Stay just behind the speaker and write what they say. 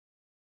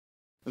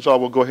Inshallah,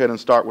 we'll go ahead and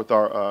start with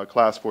our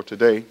class for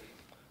today,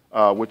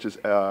 which is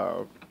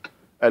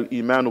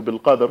Al-Imaan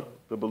bil-Qadar,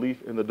 the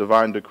belief in the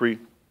divine decree.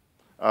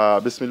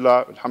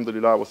 Bismillah,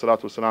 alhamdulillah, wa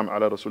salatu wa salam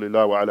ala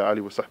rasulillah wa ala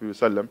alihi wa sahbihi wa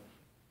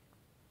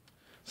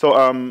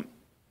sallam.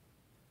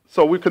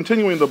 So we're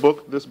continuing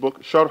this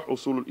book, Sharh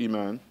Usool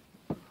il-Imaan,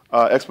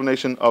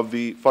 explanation of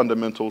the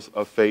fundamentals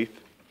of faith.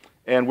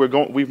 And we're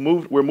getting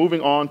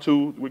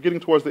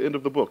towards the end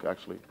of the book,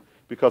 actually,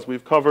 because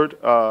we've covered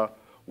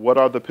what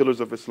are the pillars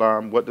of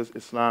Islam, what does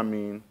Islam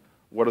mean,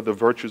 what are the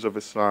virtues of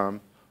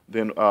Islam,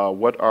 then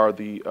what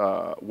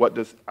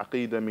does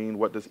Aqeedah mean,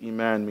 what does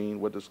Iman mean,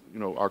 what does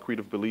our creed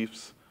of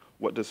beliefs,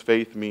 what does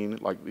faith mean,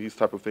 like these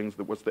type of things.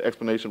 What's the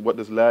explanation? What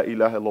does La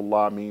ilaha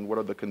illallah mean? What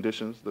are the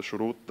conditions, the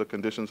shurut, the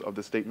conditions of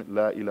the statement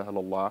La ilaha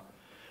illallah?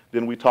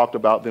 Then we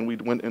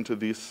went into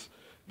these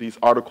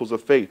articles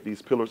of faith,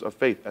 these pillars of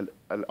faith,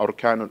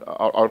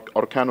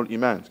 Arkanul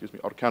Iman,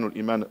 Arkanul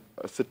Iman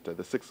Sitta,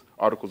 the 6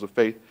 articles of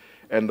faith,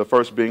 and the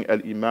first being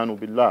Al-Imaan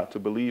billah, to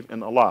believe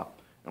in Allah.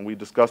 And we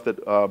discussed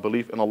that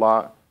belief in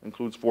Allah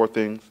includes 4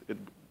 things. It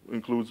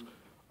includes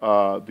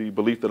the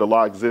belief that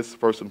Allah exists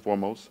first and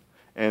foremost,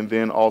 and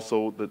then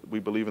also that we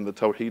believe in the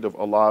tawheed of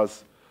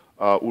Allah's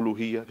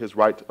uluhiyyah, His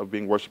right of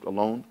being worshipped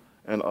alone,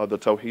 and the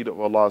tawheed of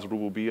Allah's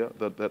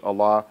rububiyyah, that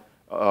Allah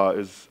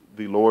is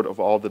the Lord of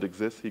all that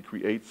exists. He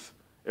creates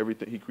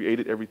everything. He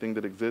created everything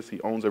that exists.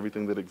 He owns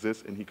everything that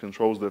exists, and He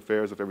controls the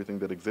affairs of everything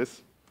that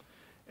exists.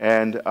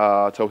 And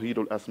Tawheed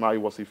al-Asma'i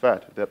wa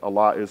Sifat, that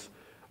Allah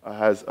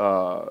has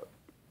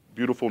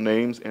beautiful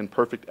names and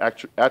perfect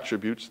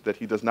attributes that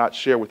He does not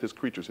share with His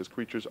creatures. His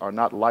creatures are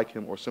not like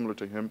Him or similar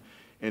to Him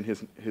in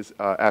His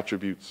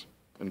attributes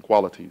and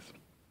qualities.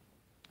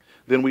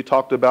 Then we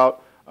talked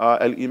about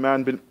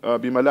Al-Iman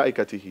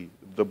bi-Malaikatihi,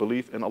 the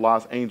belief in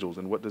Allah's angels,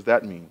 and what does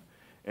that mean,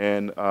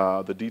 and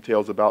the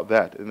details about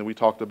that. And then we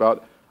talked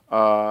about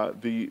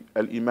the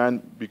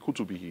Al-Iman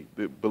bi-Kutubihi,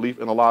 the belief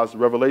in Allah's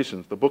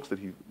revelations, the books that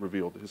He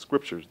revealed, His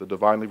scriptures, the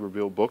divinely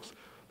revealed books,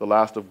 the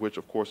last of which,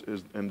 of course,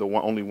 is, and the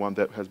only one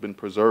that has been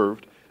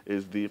preserved,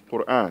 is the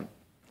Quran.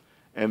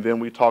 And then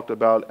we talked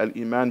about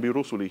Al-Iman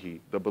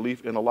bi-Rusulihi, the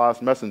belief in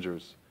Allah's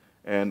messengers,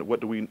 and what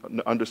do we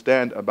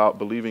understand about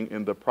believing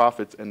in the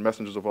prophets and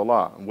messengers of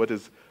Allah, and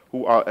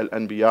who are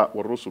al-Anbiya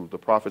wal-Rusul, the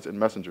prophets and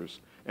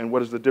messengers, and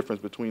what is the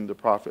difference between a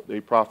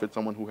prophet,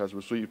 someone who has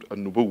received a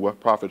nubuwwah,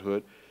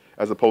 prophethood,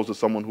 as opposed to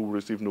someone who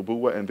received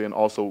nubuwwah and then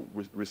also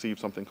received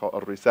something called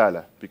a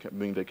risala,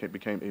 meaning they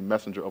became a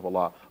messenger of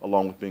Allah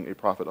along with being a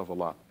prophet of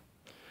Allah.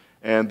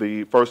 And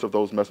the first of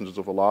those messengers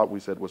of Allah, we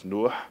said, was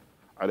Nuh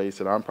alayhi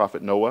salam,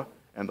 Prophet Noah,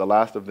 and the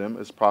last of them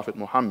is Prophet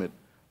Muhammad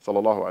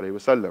sallallahu alayhi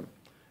wasallam.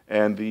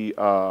 And the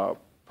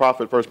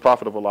first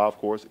prophet of Allah, of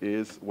course,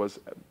 was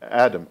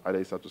Adam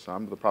alayhi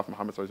salam. The Prophet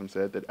Muhammad sallallahu alayhi wasallam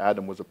said that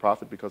Adam was a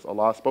prophet because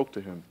Allah spoke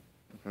to him.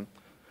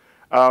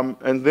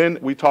 And then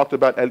we talked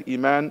about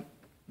Al-Iman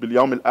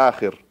bil-Yawm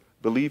al-Akhir,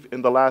 belief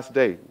in the last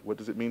day. What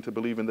does it mean to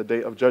believe in the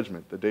day of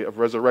judgment, the day of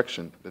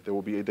resurrection, that there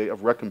will be a day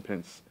of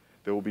recompense,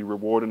 there will be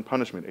reward and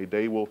punishment,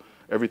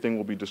 everything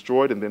will be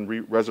destroyed and then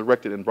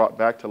resurrected and brought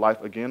back to life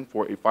again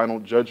for a final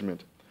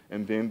judgment.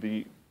 And then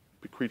the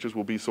creatures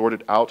will be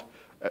sorted out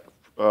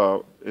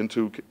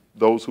into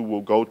those who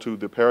will go to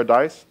the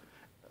paradise,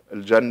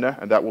 Al-Jannah,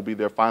 and that will be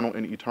their final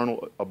and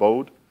eternal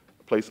abode,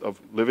 place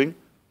of living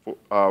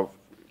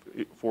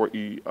for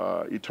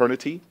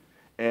eternity.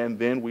 And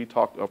then we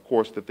talked, of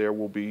course, that there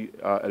will be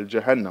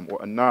Al-Jahannam,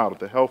 or An-Nar,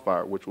 the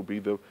hellfire, which will be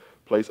the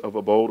place of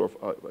abode, or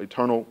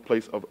eternal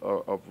place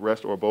of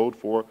rest or abode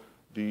for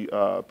the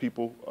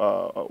people,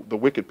 the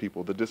wicked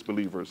people, the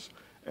disbelievers,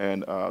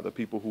 and the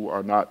people who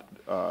are not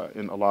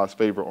in Allah's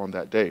favor on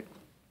that day.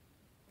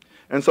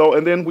 And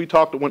then we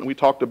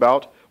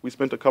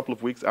spent a couple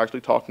of weeks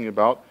actually talking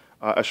about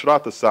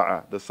Ashrat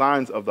al-Sa'ah, the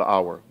signs of the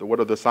hour. What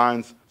are the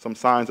signs, some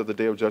signs of the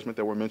Day of Judgment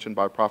that were mentioned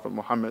by Prophet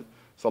Muhammad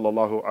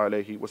sallallahu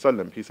alayhi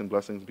wasallam, peace and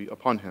blessings be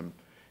upon him.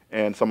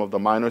 And some of the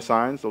minor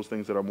signs, those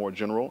things that are more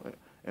general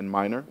and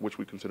minor, which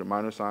we consider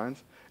minor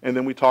signs. And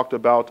then we talked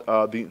about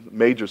the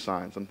major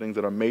signs, some things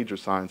that are major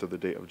signs of the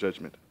Day of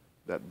Judgment,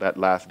 that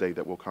last day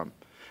that will come.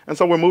 And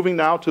so we're moving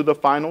now to the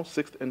final,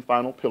 6th and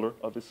final pillar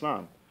of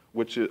Islam,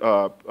 which is,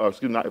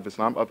 not of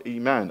Islam, of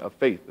Iman, of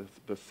faith,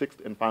 the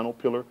 6th and final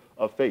pillar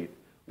of faith,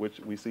 which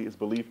we see is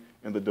belief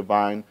in the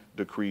divine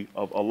decree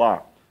of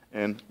Allah.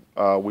 And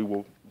we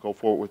will go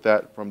forward with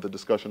that from the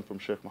discussion from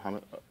Shaykh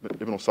Muhammad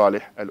ibn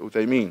Saalih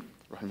al-Uthaymeen,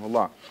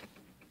 rahimahullah.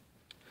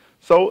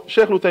 So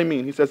Shaykh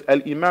al-Uthaymeen, he says,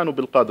 Al-Imaan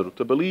bil-Qadr,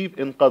 to believe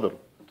in Qadr,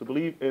 to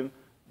believe in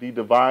the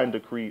divine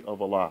decree of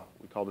Allah.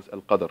 We call this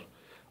Al-Qadar.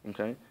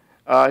 Okay?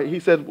 He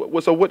said,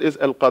 so what is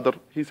Al-Qadr?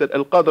 He said,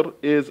 Al-Qadr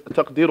is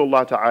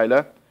taqdirullah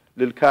ta'ala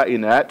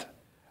lil-kainat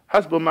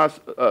hasba ma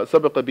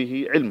sabaqa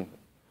bihi ilmuhu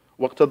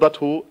wa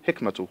iqtadathu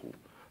hikmatuhu.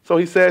 So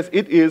he says,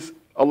 it is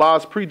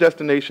Allah's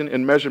predestination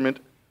and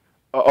measurement,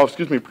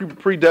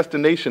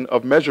 predestination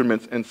of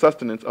measurements and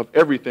sustenance of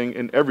everything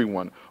and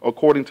everyone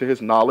according to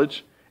His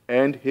knowledge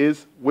and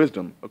His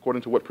wisdom,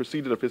 according to what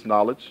proceeded of His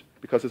knowledge,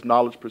 because His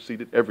knowledge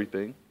preceded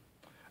everything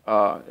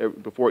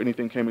before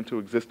anything came into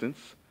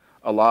existence.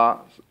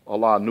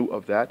 Allah knew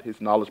of that.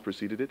 His knowledge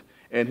preceded it.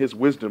 And His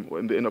wisdom,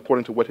 and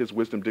according to what His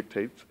wisdom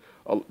dictates,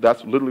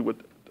 that's literally what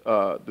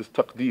this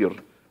taqdeer,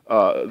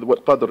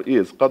 what qadr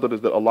is. Qadr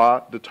is that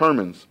Allah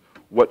determines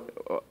what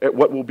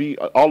will be,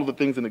 all of the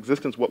things in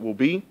existence, what will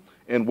be,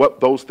 and what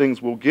those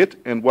things will get,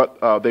 and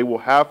what they will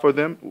have for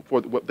them,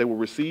 for what they will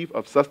receive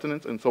of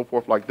sustenance and so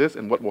forth like this,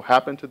 and what will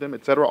happen to them,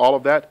 etc. All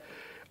of that.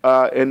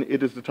 And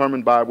it is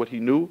determined by what He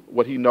knew,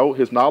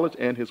 His knowledge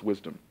and His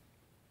wisdom.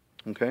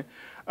 Okay.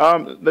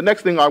 The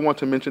next thing I want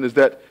to mention is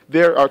that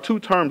there are two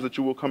terms that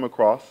you will come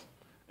across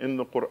in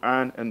the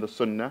Quran and the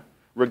Sunnah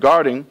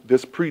regarding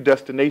this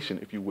predestination,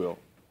 if you will,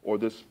 or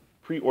this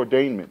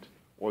preordainment,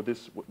 or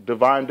this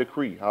divine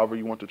decree, however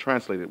you want to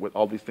translate it.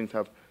 All these things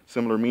have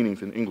similar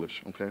meanings in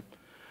English. Okay.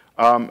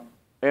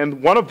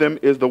 And one of them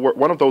is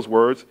one of those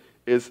words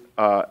is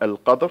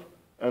Al-Qadar,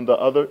 and the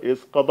other is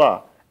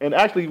Qada. And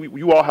actually,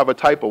 you all have a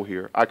typo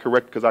here.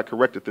 Because I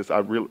corrected this. I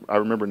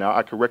remember now.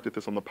 I corrected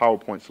this on the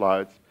PowerPoint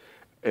slides.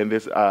 And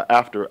this,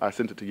 after I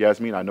sent it to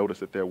Yasmin, I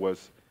noticed that there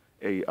was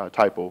a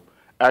typo.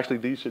 Actually,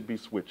 these should be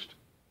switched.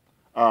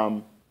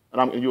 And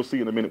you'll see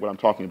in a minute what I'm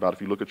talking about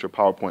if you look at your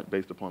PowerPoint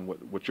based upon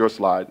what your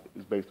slide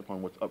is based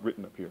upon what's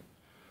written up here.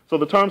 So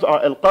the terms are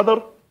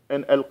Al-Qadar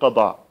and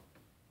Al-Qada.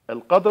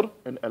 Al-Qadar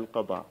and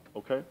Al-Qada,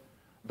 okay?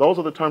 Those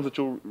are the terms that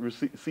you'll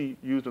see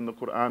used in the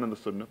Quran and the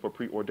Sunnah for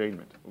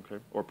preordainment, okay?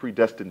 Or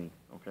predestiny,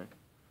 okay?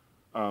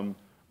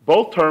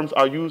 Both terms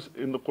are used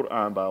in the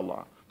Quran by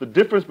Allah. The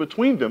difference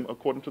between them,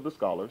 according to the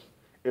scholars,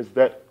 is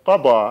that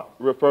qada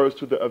refers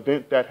to the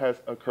event that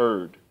has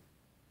occurred,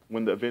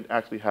 when the event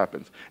actually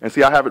happens. And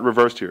see, I have it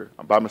reversed here.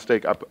 By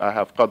mistake, I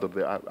have qadr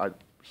there. I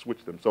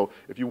switched them. So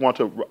if you want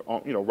to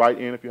write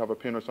in, if you have a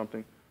pen or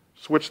something,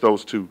 switch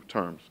those two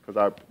terms,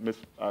 because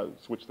I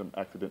switched them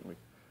accidentally.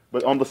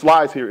 But on the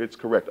slides here, it's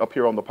correct. Up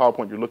here on the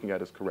PowerPoint you're looking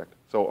at is correct.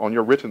 So on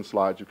your written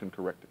slides, you can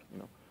correct it,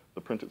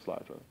 the printed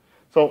slides. Rather.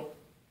 So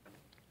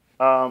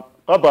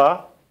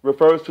qada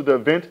refers to the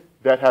event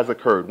that has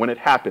occurred. When it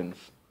happens,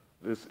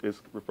 this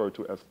is referred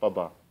to as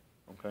qada.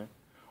 Okay?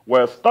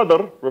 Whereas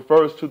qadr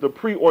refers to the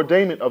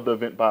preordainment of the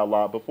event by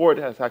Allah before it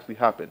has actually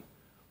happened.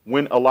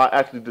 When Allah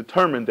actually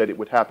determined that it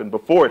would happen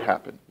before it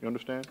happened. You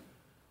understand?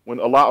 When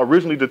Allah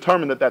originally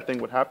determined that that thing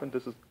would happen,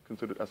 this is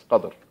considered as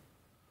qadr.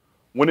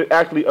 When it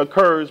actually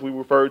occurs, we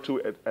refer to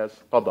it as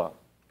qada,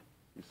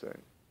 he's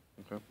saying.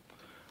 Okay?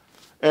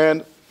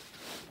 And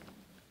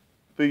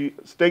the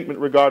statement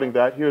regarding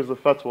that, here's the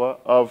fatwa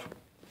of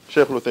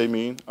Shaykh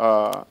Uthaymeen.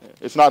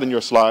 It's not in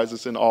your slides,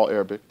 it's in all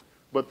Arabic.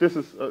 But this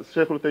is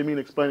Shaykh Uthaymeen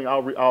explaining,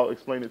 I'll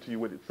explain it to you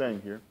what it's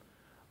saying here.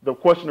 The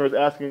questioner is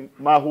asking,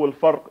 ما هو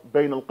الفرق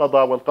بين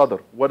القضاء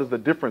والقدر? What is the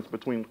difference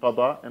between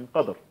qada and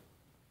qadr?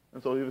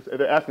 And so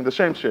they're asking the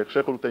same Shaykh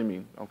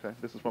Uthaymeen. Okay,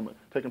 this is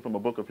taken from a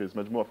book of his,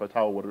 Majmu'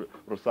 Fatawa wa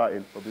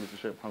Rasail, Fadilat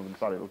Shaykh Muhammad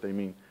bin Saalih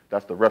Uthaymeen.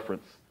 That's the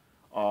reference.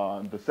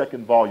 The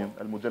second volume,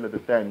 Al-Mujallad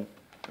al-Thani,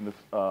 in the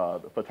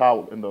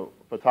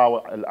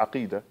Fatawa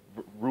al-Aqidah,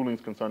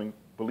 rulings concerning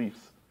beliefs.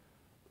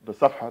 The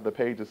safha, the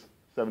page is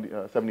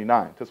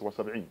 79, Tiswa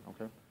Sab'een,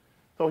 okay?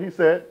 So he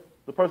said,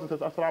 the person says,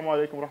 Assalamu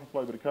alaikum wa rahmatullahi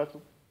wa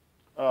barakatuh.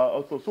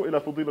 Also,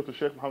 سئل فضيلة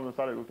الشيخ محمد بن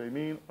صالح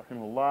العثيمين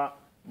رحمه الله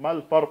ما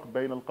الفرق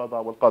بين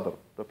القضاء والقدر?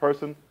 The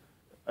person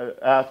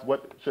asked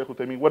Shaykh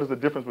Uthaymeen, what is the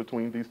difference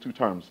between these two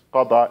terms,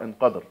 qada and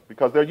qadr?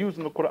 Because they're used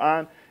in the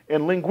Quran,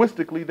 and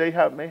linguistically they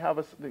may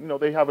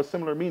have a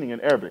similar meaning in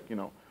Arabic,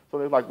 So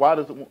they're like, why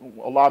does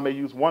Allah may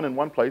use one in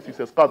one place, he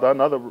says qada,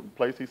 another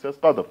place he says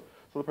qadr.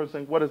 So the person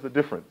saying, what is the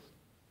difference?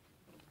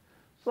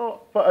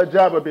 So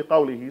فأجاب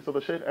بقوله, so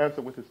the Shaykh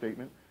answered with his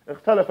statement,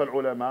 اختلف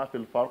العلماء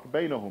في الفرق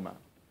بينهما.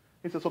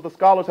 He said, so the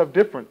scholars have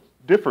differed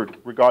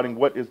regarding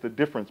what is the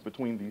difference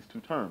between these two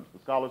terms. The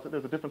scholars,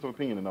 there's a difference of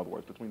opinion, in other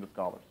words, between the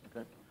scholars.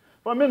 Okay?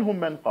 فمنهم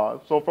من قال,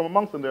 so from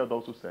amongst them there are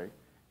those who say,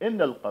 إن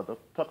القدر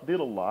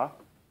تقدير الله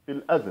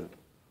في الأزل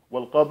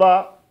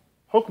والقضاء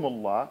حكم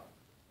الله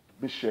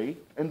بالشيء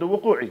عند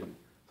وقوعه.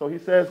 So he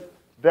says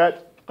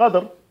that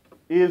qadr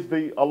is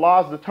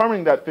Allah's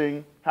determining that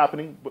thing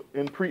happening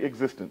in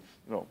pre-existence.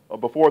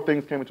 Before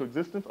things came into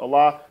existence,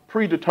 Allah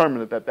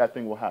predetermined that that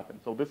thing will happen.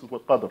 So this is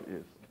what qadr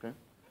is. Okay?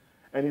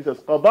 And he says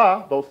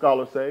qada, those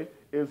scholars say,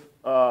 is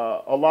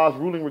Allah's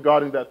ruling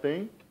regarding that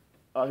thing,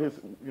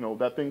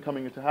 that thing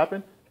coming into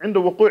happen, عند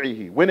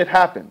وقوعه, when it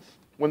happens.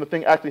 When the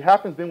thing actually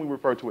happens, then we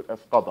refer to it as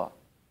qada,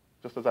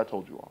 just as I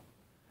told you all.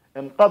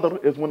 And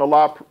qadr is when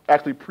Allah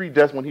actually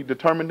predestined, when He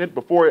determined it,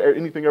 before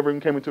anything ever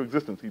came into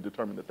existence, He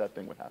determined that that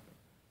thing would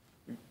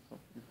happen.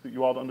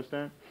 You all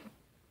understand?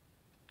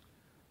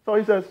 So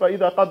he says,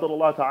 فَإِذَا قَدَّرَ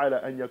اللَّهُ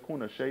تَعَالَى أَنْ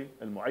يَكُونَ الشَّيْء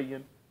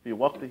الْمُعَيَّنِ فِي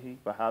وَقْتِهِ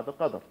فَهَذَا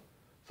قَدَرٌ.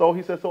 So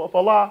he says, so if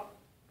Allah,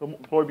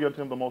 glory be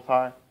unto Him the Most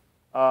High,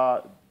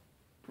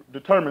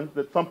 determines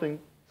that something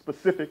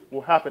specific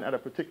will happen at a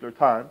particular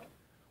time,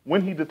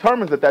 when He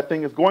determines that that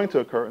thing is going to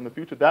occur in the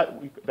future,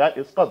 that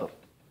is qadr.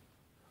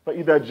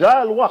 فَإِذَا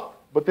جَاءَ الْوَقْتِ,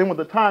 but then when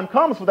the time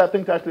comes for that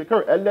thing to actually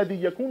occur,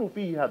 الَّذِي يَكُونُ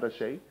فِيهِ هَذَا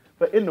الشَّيْء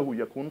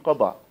فَإِنَّهُ يَكُونُ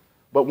قَضَاءً.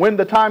 But when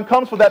the time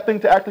comes for that thing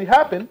to actually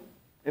happen,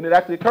 and it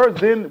actually occurs,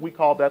 then we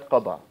call that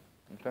qada.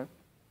 Okay?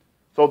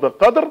 So the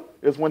qadr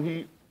is when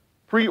He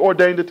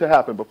preordained it to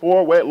happen.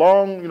 Before,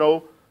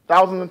 long,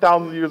 thousands and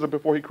thousands of years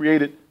before he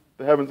created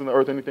the heavens and the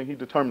earth, anything, he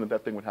determined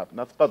that thing would happen.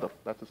 That's qadr.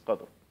 That's his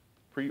qadr.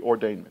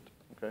 Preordainment.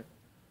 Okay?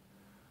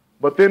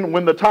 But then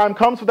when the time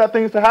comes for that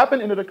thing to happen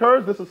and it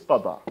occurs, this is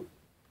qada.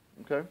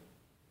 Okay?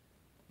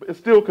 But it's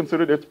still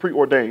considered, it's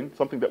preordained,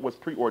 something that was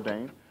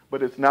preordained,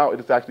 but it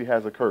actually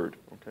has occurred.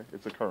 Okay?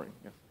 It's occurring.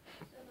 Yes.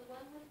 So the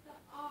one with the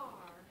R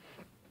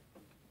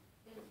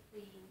is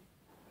the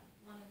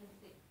one of the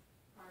six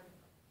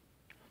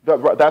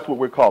particles. That's what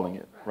we're calling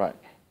it. Right.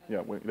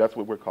 Okay. Yeah, that's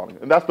what we're calling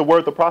it. And that's the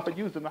word the Prophet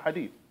used in the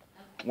hadith.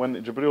 Okay.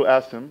 When Jibreel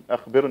asked him,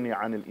 أخبرني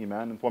عن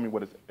الإيمان, inform me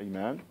what is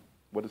iman,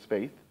 what is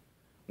faith.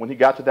 When he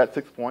got to that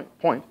sixth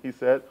point, he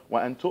said,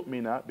 وَأَن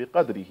تُؤْمِنَ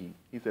بِقَدْرِهِ.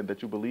 He said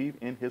that you believe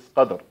in his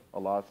qadr,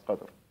 Allah's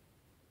qadr.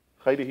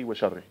 خَيْرِهِ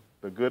وَشَرِّهِ.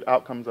 The good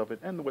outcomes of it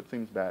and what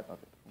seems bad of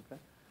it. Okay?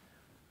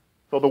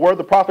 So the word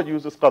the Prophet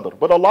used is qadr.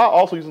 But Allah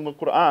also uses in the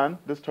Quran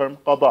this term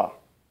qada.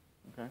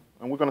 Okay?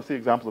 And we're going to see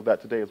examples of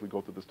that today as we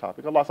go through this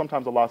topic.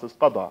 Sometimes Allah says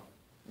qada.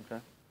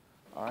 Okay?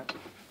 All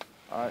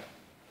right?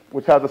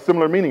 Which has a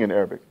similar meaning in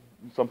Arabic.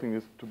 Something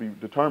is to be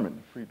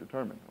determined,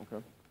 predetermined.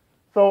 Okay?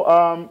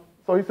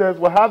 So he says,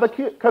 وَهَذَا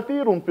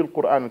كَثِيرٌ فِي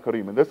الْقُرْآنِ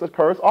الْكَرِيمِ. And this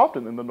occurs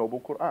often in the noble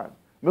Quran.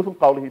 مثل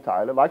قوله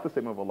تعالى, like the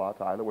statement of Allah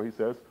Ta'ala, where he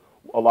says,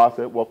 Allah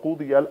said,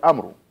 وَقُضِيَ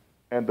الْأَمْرُ.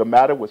 And the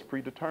matter was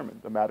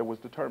predetermined. The matter was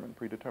determined,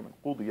 predetermined.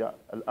 قُضِيَ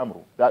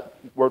الْأَمْرُ. That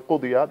word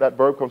قُضِيَ, that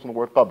verb comes from the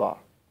word qada.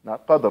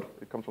 Not qadr,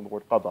 it comes from the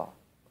word qada.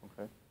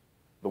 Okay?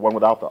 The one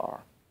without the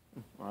R.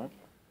 All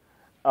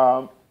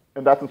right?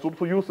 And that's in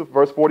Surah Yusuf,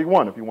 verse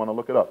 41, if you want to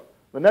look it up.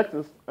 The next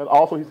is, and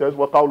also he says,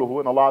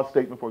 وَقَوْلُهُ, in Allah's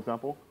statement, for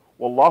example,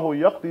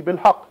 وَاللَّهُ يَقْضِي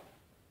بِالْحَقِّ.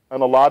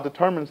 And Allah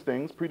determines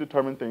things,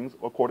 predetermined things,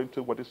 according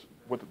to what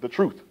the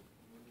truth.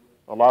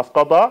 Allah's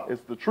qada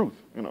is the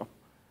truth, All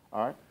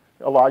right?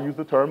 Allah used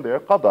the term there,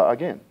 qada,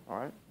 again. All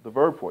right? The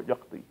verb for it,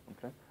 yaqdi.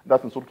 Okay?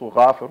 That's in Surah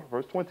Al-Ghafir,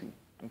 verse 20.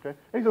 Okay?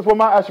 And he says,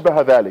 وَمَا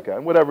أَشْبَهَ ذَلِكَ.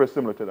 And whatever is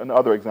similar to that. And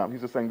other examples.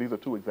 He's just saying these are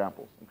two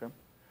examples. Okay?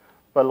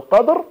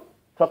 فَالْقَدْرُ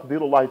تَقْدِيرُ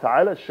اللَّهِ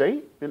تَعَالَى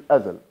الشَّيْء فِي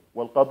الْأَزَلِ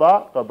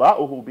وَالْقَضَاءُ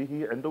قَضَاؤُهُ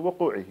بِهِ عِنْدَ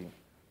وُقُوعِهِ.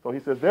 So he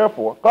says,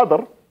 therefore,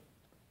 qadr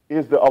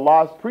is that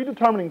Allah's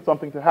predetermining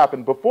something to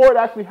happen before it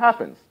actually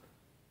happens.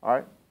 All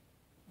right?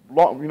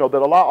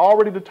 That Allah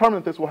already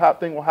determined that this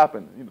thing will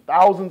happen.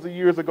 Thousands of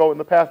years ago in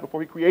the past, before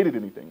he created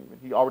anything, even,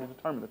 he already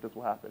determined that this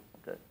will happen.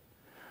 Okay?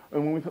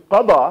 And when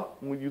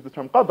we use the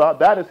term qada,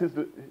 that is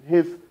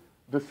his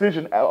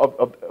decision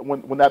of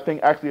when that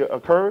thing actually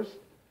occurs,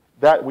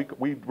 that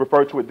we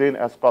refer to it then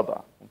as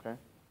qada. Okay?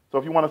 So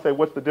if you want to say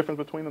what's the difference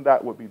between them,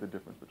 that would be the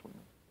difference between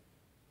them.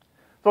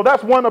 So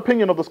that's one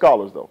opinion of the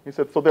scholars, though. He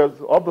said, so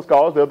of the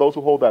scholars, there are those who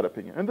hold that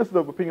opinion. And this is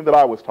the opinion that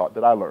I was taught,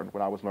 that I learned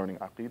when I was learning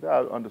Aqeedah.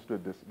 I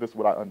understood this. This is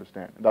what I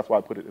understand. And that's why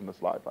I put it in the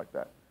slide like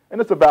that.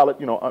 And it's a valid,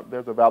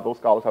 those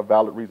scholars have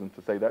valid reasons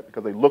to say that,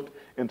 because they looked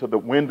into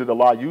when did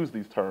Allah use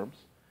these terms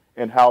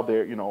and what's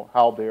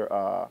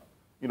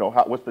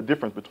the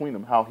difference between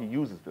them, how he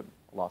uses them,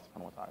 Allah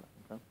subhanahu wa ta'ala.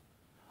 Okay?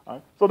 All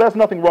right? So there's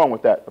nothing wrong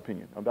with that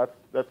opinion.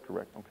 That's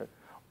correct. Okay?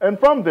 And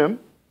from them,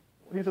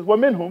 he says,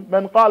 وَمِنْهُمْ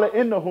مَنْ قَالَ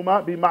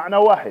إِنَّهُمَا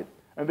بِمَعْنَى وَاحِدٍ.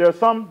 And there are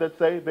some that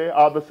say they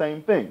are the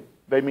same thing.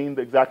 They mean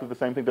exactly the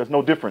same thing. There's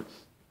no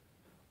difference.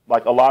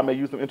 Like Allah may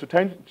use them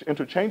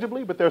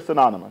interchangeably, but they're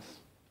synonymous.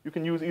 You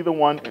can use either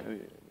one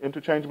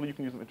interchangeably, you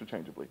can use them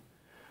interchangeably.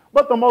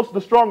 But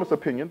the strongest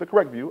opinion, the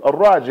correct view,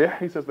 الراجح,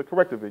 he says the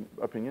correct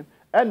opinion,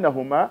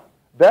 أَنَّهُمَا,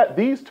 that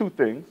these two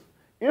things,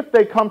 if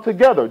they come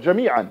together,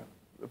 جَمِيعًا,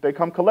 if they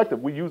come collective,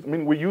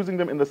 we're using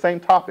them in the same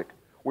topic.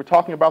 We're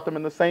talking about them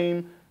in the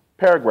same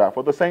paragraph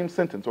or the same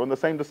sentence or in the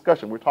same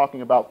discussion. We're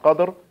talking about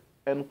qadr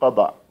and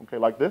qada. Okay,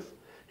 like this.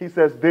 He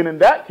says, then in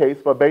that case,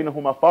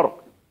 فَبَيْنَهُمَا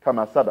فَرْقٌ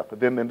كَمَا سَبَقَ.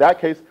 Then in that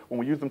case, when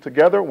we use them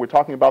together, we're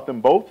talking about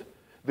them both,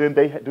 then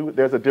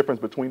there's a difference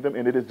between them,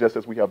 and it is just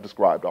as we have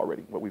described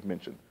already, what we've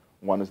mentioned.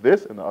 One is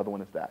this, and the other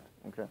one is that.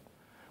 Okay.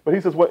 But he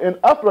says,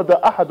 وَإِنْ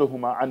أَفْرَدَ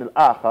أَحَدُهُمَا عَنِ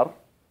الْآخَرِ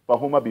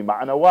فَهُمَا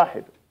بِمَعْنَى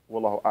وَاحِدٍ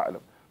وَاللَّهُ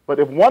أَعْلَمُ. But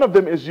if one of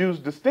them is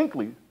used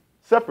distinctly,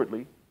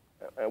 separately,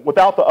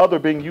 without the other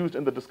being used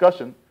in the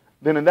discussion,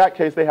 then in that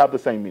case they have the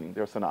same meaning.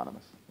 They're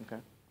synonymous. Okay?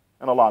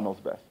 And Allah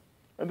knows best.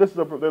 And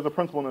there's a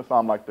principle in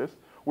Islam like this,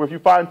 where if you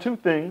find two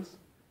things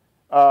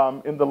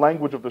in the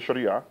language of the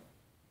Sharia,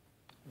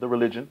 the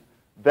religion,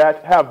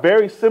 that have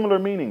very similar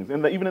meanings,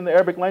 even in the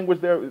Arabic language,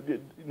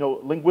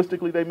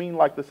 linguistically they mean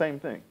like the same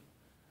thing.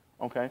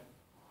 Okay?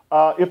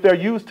 If they're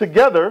used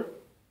together,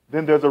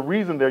 then there's a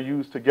reason they're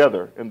used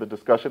together in the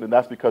discussion, and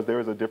that's because there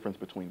is a difference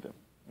between them.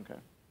 Okay?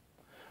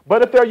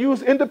 But if they're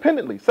used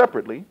independently,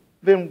 separately,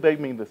 then they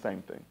mean the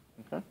same thing.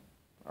 Okay?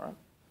 All right?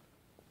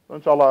 So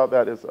inshallah,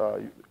 that is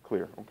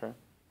clear. Okay?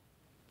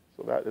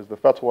 So that is the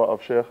fatwa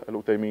of Shaykh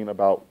Al-Uthaymeen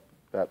about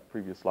that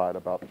previous slide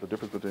about the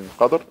difference between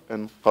qadr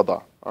and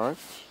qada. All right?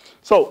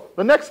 So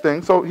the next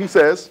thing, so he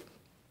says,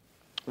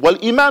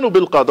 وَالْإِيمَانُ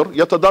بِالْقَدْرِ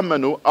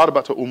يَتَضَمَّنُ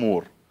أَرْبَةَ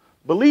أُمُورٍ.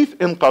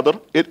 Belief in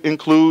qadr, it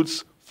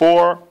includes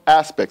 4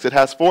 aspects. It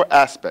has 4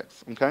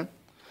 aspects. Okay?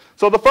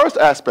 So the first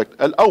aspect,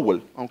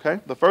 al-awwal, okay?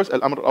 The first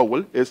al-amr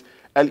al-awwal is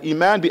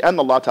al-iman bi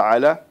anna Allah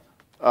ta'ala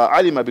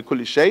alima bi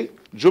kulli shay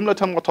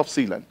jumlatan wa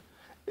tafsilan.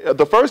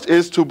 The first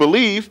is to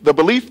believe, the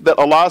belief that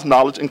Allah's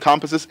knowledge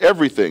encompasses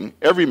everything,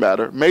 every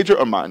matter, major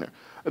or minor.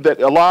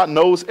 That Allah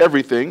knows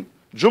everything,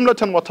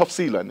 jumlatan wa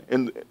tafsilan,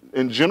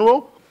 in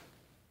general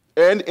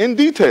and in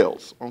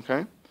details,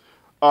 okay?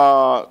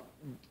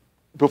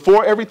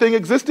 Before everything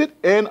existed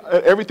and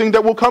everything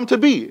that will come to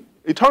be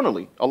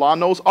eternally. Allah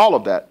knows all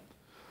of that.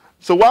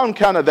 سواء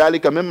كان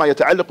ذلك مما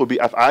يتعلق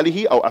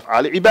بأفعاله أو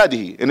أفعال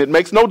عباده. And it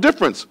makes no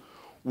difference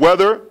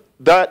whether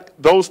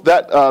those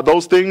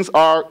things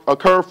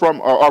occur from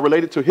or are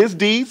related to His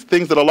deeds,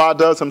 things that Allah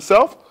does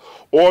Himself,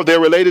 or they're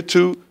related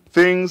to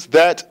things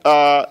that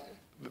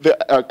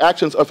the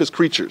actions of His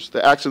creatures,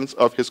 the actions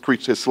of His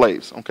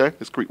slaves, okay,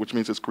 which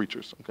means His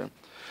creatures, okay.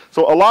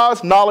 So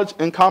Allah's knowledge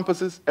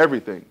encompasses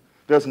everything.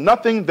 There's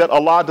nothing that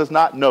Allah does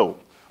not know.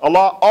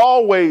 Allah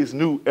always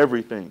knew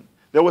everything.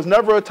 There was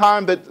never a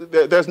time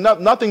that there's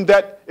nothing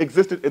that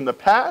existed in the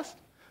past,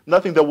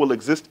 nothing that will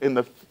exist in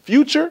the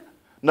future,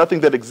 nothing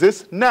that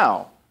exists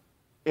now.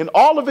 In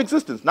all of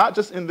existence, not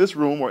just in this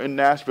room or in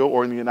Nashville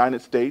or in the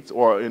United States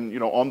or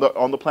in,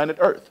 on the planet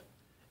Earth.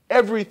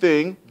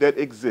 Everything that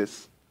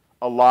exists,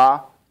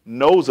 Allah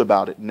knows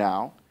about it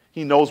now.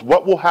 He knows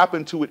what will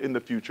happen to it in the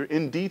future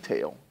in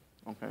detail,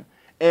 okay?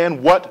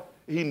 And what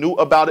He knew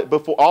about it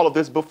before, all of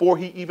this, before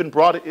He even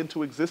brought it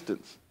into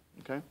existence,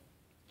 okay?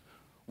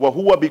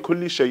 وَهُوَ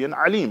بِكُلِّ شَيْءٍ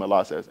عَلِيمٌ,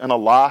 Allah says. And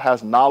Allah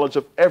has knowledge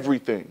of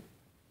everything.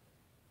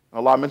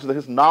 Allah mentions that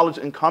His knowledge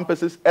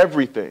encompasses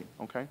everything,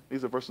 okay?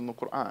 These are verses in the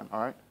Quran, all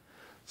right?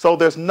 So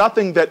there's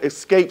nothing that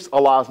escapes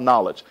Allah's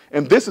knowledge.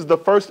 And this is the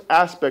first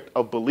aspect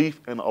of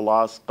belief in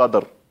Allah's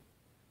qadr,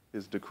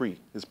 His decree,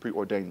 His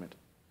preordainment.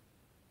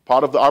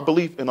 Part of our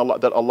belief in Allah,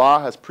 that Allah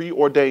has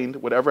preordained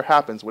whatever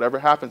happens,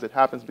 it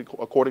happens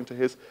according to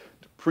His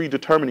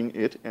predetermining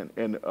it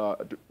and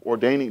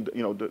ordaining,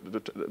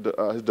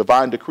 His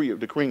divine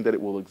decreeing that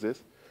it will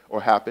exist or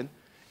happen.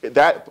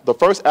 The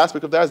first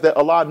aspect of that is that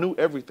Allah knew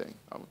everything.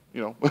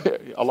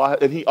 Allah,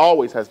 and He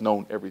always has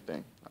known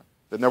everything.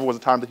 There never was a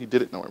time that He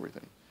didn't know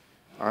everything.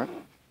 All right.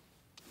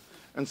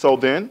 And so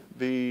then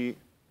the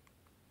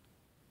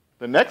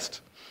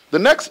next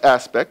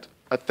aspect,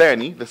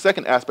 الثاني, the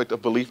second aspect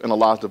of belief in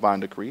Allah's divine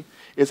decree,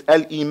 is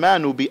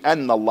al-Imaan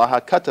بأن الله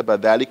كتب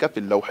ذلك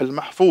في اللوح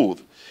المحفوظ.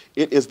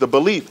 It is the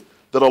belief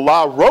that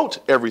Allah wrote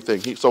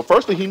everything. So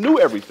firstly, He knew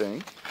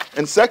everything.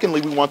 And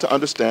secondly, we want to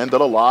understand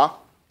that Allah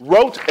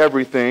wrote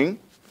everything,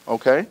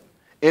 okay,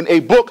 in a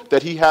book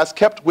that He has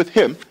kept with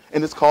Him,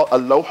 and it's called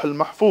al-Lawh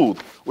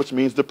al-Mahfuz, which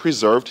means the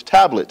preserved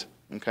tablet,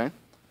 okay?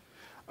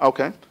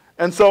 Okay,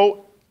 and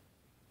so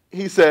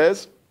He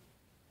says,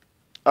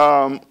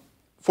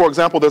 for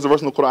example, there's a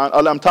verse in the Quran,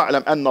 أَلَمْ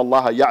تَعْلَمْ أَنَّ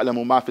اللَّهَ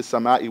يَعْلَمُ مَا فِي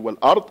السَّمَاءِ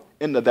وَالْأَرْضِ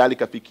إِنَّ ذَلِكَ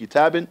فِي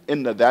كِتَابٍ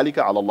إِنَّ ذَلِكَ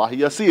عَلَى اللَّهِ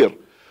يَسِيرٌ.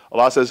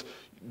 Allah says,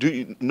 do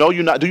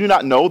you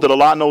not know that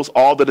Allah knows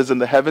all that is in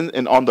the heaven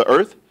and on the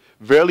earth?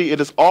 Verily, it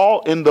is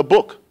all in the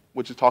book,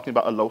 which is talking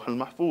about al-Lawh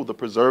al-Mahfuz, the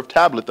preserved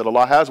tablet that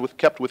Allah has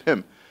kept with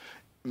Him.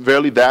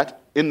 Verily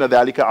that, إِنَّ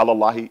ذَلِكَ عَلَى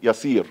اللَّهِ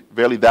يَسِيرٌ.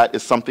 Verily that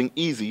is something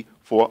easy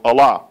for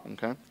Allah,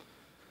 okay?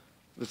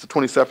 This is the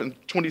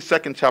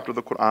 22nd chapter of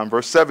the Quran,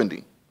 verse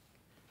 70.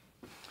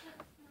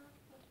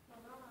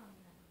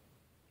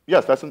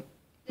 Yes,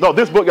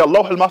 this book,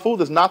 Al-Lawh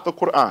al-Mahfuz, is not the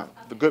Quran.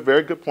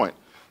 Very good point.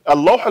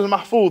 Al-Lawh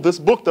al-Mahfuz, this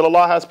book that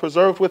Allah has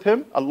preserved with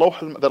Him,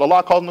 that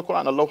Allah calls in the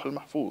Quran, Al-Lawh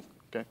al-Mahfuz.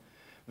 Okay?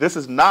 This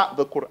is not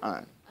the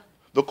Quran.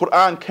 The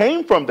Quran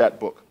came from that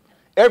book.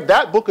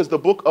 That book is the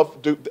book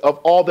of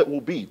all that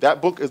will be.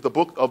 That book is the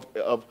book of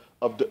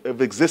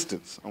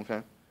existence.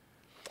 Okay?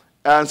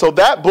 And so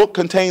that book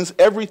contains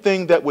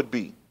everything that would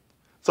be.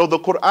 So the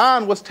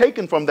Quran was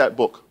taken from that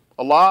book.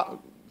 Allah,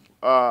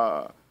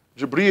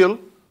 Jibreel,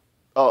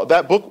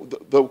 that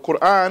book, the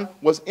Quran,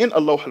 was in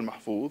Al-Lawh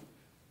al-Mahfuz,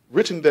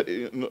 written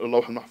in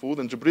Al-Lawh al-Mahfuz,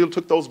 and Jibreel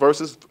took those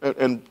verses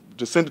and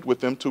descended with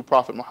them to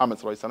Prophet Muhammad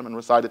ﷺ and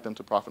recited them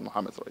to Prophet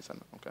Muhammad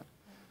ﷺ. Okay.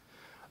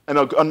 And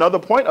another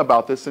point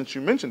about this, since you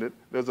mentioned it,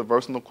 there's a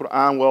verse in the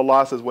Quran where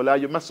Allah says, وَلَا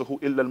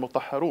يَمَسُّهُ إِلَّا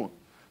الْمُطَهَّرُونَ,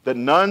 that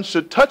none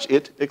should touch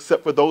it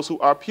except for those who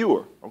are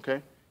pure.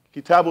 Okay.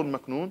 Kitabun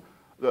maknoon,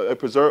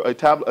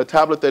 a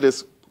tablet that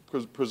is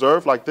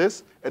preserved like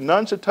this, and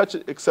none should touch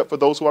it except for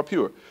those who are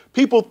pure.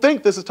 People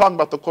think this is talking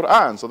about the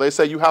Quran, so they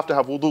say you have to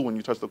have wudu when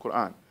you touch the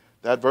Quran.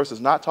 That verse is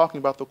not talking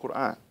about the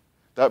Quran.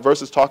 That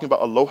verse is talking about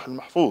Al-Lawh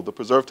al-Mahfuz, the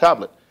preserved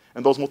tablet.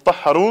 And those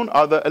mutahharun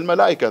are the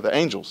al-malaika, the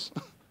angels.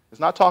 It's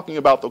not talking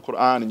about the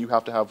Quran and you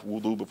have to have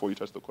wudu before you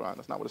touch the Quran.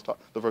 That's not what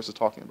the verse is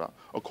talking about,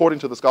 according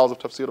to the scholars of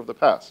tafsir of the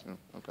past,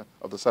 okay,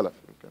 of the Salaf,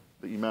 okay,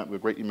 the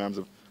great imams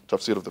of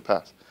tafsir of the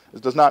past.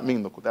 It does not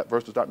mean that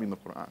verse does not mean the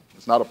Quran.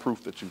 It's not a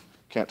proof that you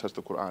can't touch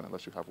the Quran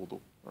unless you have wudu.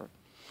 Right?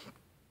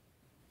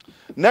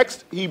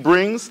 Next, he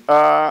brings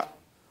a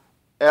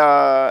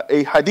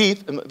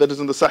hadith that is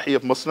in the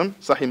Sahih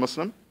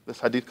Muslim. This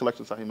hadith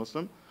collection, Sahih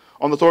Muslim,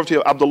 on the authority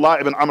of Abdullah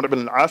ibn Amr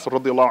ibn al-As,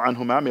 radiyallahu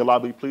anhuma, may Allah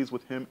be pleased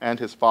with him and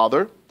his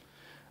father,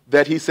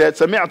 that he said,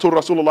 سمعت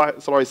رسول الله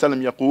صلى الله عليه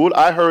وسلم يقول,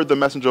 I heard the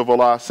Messenger of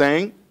Allah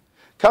saying,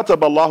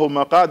 كتب الله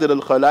مقادر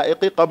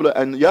الخلائق قبل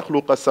أن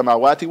يخلق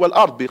السماوات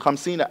والأرض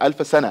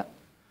ب50,000 سنة.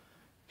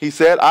 He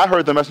said, I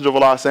heard the Messenger of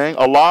Allah saying,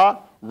 Allah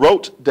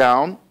wrote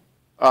down,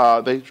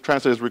 they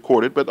translate as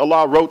recorded, but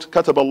Allah wrote,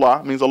 katab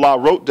Allah, means Allah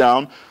wrote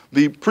down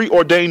the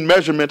preordained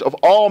measurement of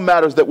all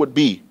matters that would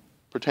be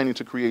pertaining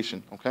to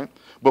creation, okay?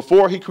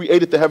 Before he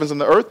created the heavens and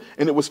the earth,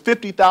 and it was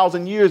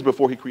 50,000 years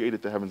before he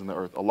created the heavens and the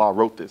earth. Allah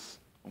wrote this,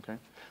 okay?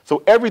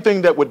 So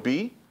everything that would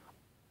be,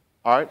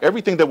 all right,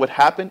 everything that would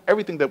happen,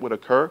 everything that would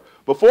occur,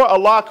 before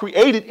Allah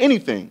created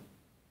anything,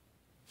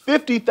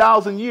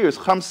 50,000 years,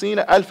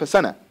 khamsina alf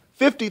sana,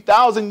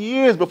 50,000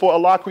 years before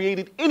Allah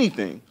created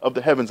anything of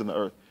the heavens and the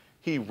earth,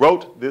 he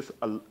wrote this,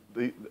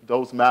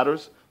 those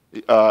matters.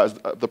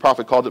 The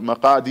Prophet called it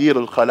maqadir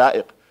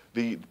al-khala'iq,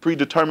 the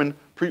predetermined,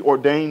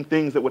 preordained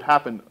things that would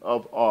happen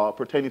of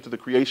pertaining to the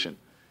creation.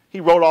 He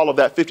wrote all of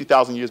that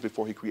 50,000 years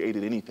before he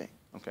created anything,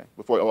 okay,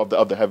 before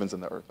of the heavens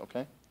and the earth,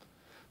 okay.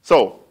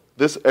 So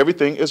this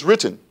everything is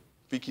written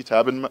fi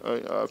kitabin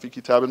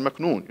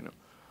maknoon, you know,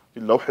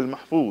 fi lawh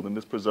al-mahfuz, in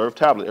this preserved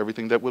tablet,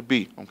 everything that would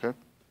be, okay.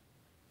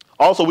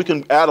 Also, we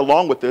can add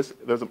along with this.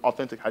 There's an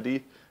authentic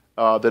hadith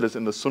that is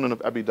in the Sunan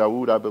of Abi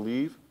Dawood, I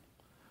believe,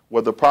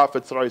 where the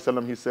Prophet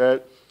ﷺ, he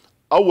said,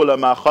 أَوَّلَ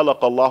مَا خَلَقَ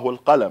اللَّهُ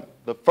الْقَلَمِ,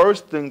 the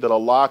first thing that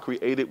Allah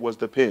created was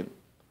the pen.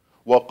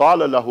 وَقَالَ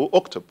لَهُ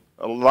أُكْتُبْ,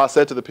 Allah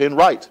said to the pen,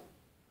 write.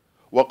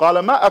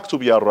 وَقَالَ مَا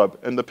أَكْتُبْ يَا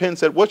رَبِّ, and the pen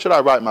said, what should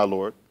I write, my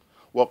Lord?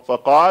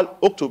 فَقَالَ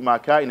أُكْتُبْ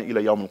مَا كَائِنَ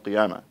إِلَى يَوْمِ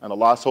الْقِيَامَةِ, and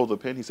Allah told the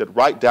pen, he said,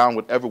 write down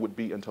whatever would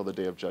be until the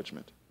day of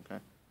judgment. Okay.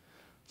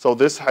 So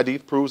this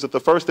hadith proves that the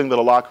first thing that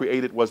Allah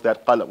created was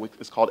that qalam.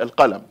 It's called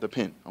al-qalam, the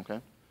pen.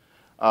 Okay.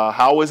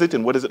 How is it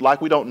and what is it like?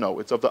 We don't know.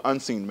 It's of the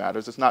unseen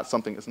matters. It's not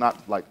something. It's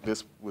not like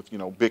this with, you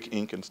know, big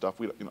ink and stuff.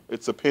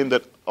 It's a pen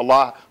that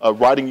Allah, a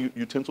writing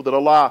utensil that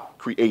Allah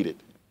created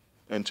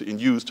and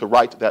used to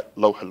write that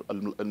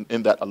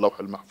in that lawh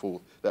al-mahfuz,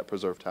 that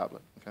preserved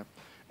tablet. Okay,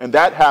 and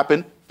that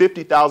happened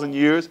 50,000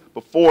 years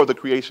before the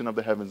creation of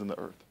the heavens and the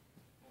earth.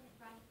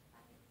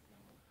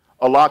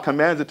 Allah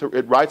commands it to.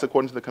 It writes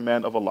according to the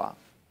command of Allah,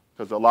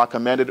 because Allah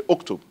commanded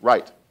uktub,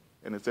 write,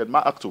 and it said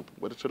ma aktub.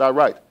 What should I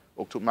write?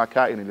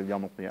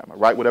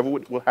 Right, whatever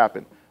will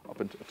happen up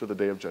until the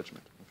day of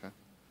judgment. Okay,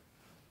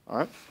 all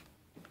right.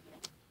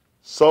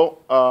 So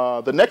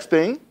the next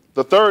thing,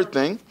 the third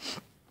thing,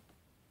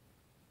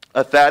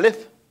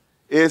 الثالث,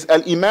 is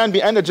al-Imaan bi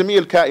anna jami'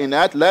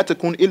 al-kainat la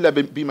takun illa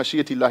bi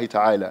mashiyati Allah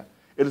ta'ala.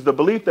 It is the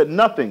belief that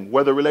nothing,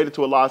 whether related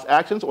to Allah's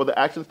actions or the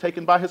actions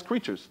taken by His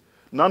creatures,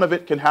 none of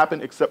it can happen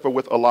except for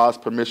with Allah's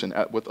permission,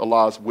 with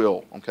Allah's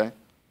will. Okay.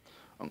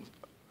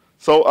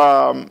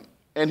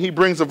 And he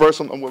brings a verse,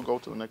 and we'll go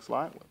to the next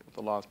slide, with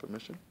Allah's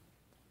permission.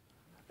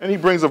 And he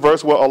brings a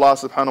verse where Allah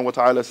subhanahu wa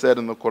ta'ala said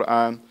in the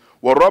Quran,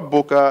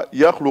 وَرَبُّكَ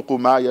يَخْلُقُ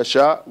مَا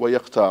يَشَاءُ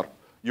وَيَخْتَارُ.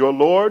 Your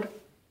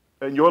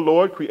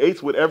Lord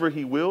creates whatever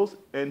He wills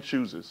and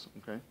chooses.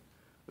 Okay,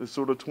 this is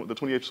the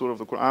 28th surah of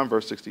the Quran,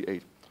 verse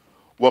 68.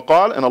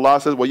 وَقَالَ, and Allah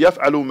says,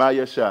 وَيَفْعَلُ مَا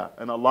يَشَاءُ.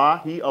 And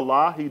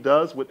Allah, He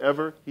does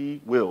whatever He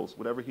wills,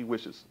 whatever He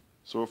wishes.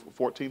 Surah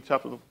 14th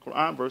chapter of the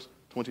Quran, verse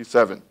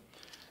 27.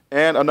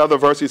 And another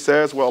verse he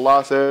says, where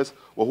Allah says,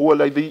 وَهُوَ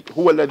الَّذِي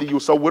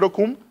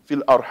يُصَوِّرُكُمْ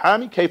فِي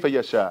الْأَرْحَامِ كَيْفَ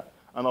يَشَاءُ.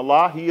 And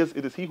Allah,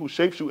 it is He who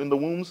shapes you in the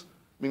wombs,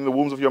 meaning the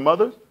wombs of your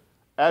mother,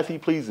 as He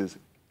pleases.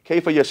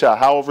 كَيْفَ يَشَاءُ,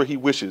 however He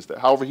wishes,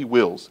 however He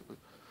wills.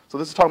 So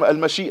this is talking about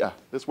al-mashi'ah.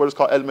 This word is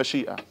called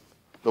al-mashi'ah,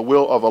 the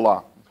will of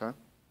Allah. Okay.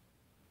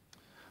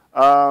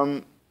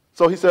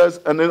 So he says,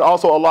 and then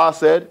also Allah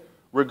said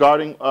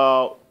regarding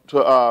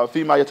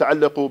فيما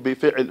يتعلق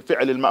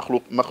بفعل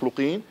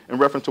المخلوقين, in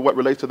reference to what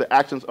relates to the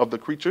actions of the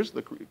creatures,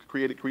 the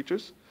created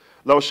creatures.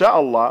 لو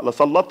شاء الله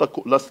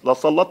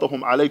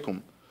لسلطهم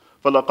عليكم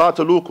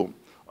فلقاتلوكم.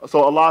 So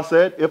Allah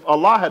said, if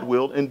Allah had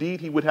willed, indeed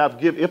He would have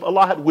given. If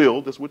Allah had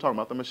willed, this we're talking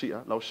about the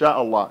Mashiach. لو شاء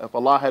الله, if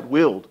Allah had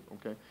willed,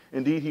 okay,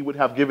 indeed He would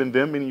have given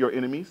them, meaning your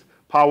enemies,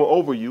 power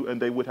over you,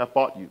 and they would have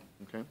fought you.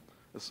 Okay,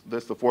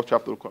 that's the 4th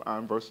chapter of the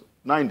Quran, verse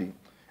 90.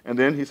 And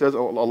then He says,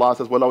 Allah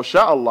says, وَلَوْ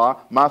شَاءَ اللَّهُ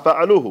مَا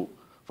فَعَلُوهُ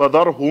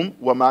فَذَرْهُمْ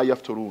وَمَا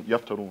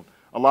يَفْتَرُونَ.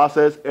 Allah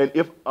says, and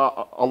if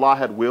Allah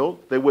had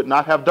willed, they would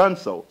not have done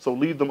so. So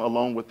leave them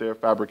alone with their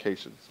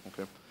fabrications.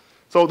 Okay.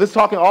 So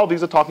all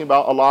these are talking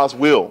about Allah's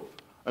will.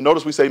 And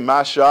notice we say,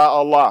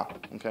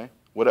 MashaAllah. Okay.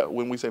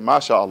 When we say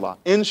MashaAllah,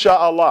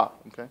 insha'Allah.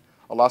 Okay.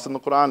 Allah said in the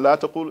Quran, لا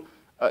تقول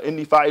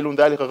إني فاعل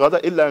ذلك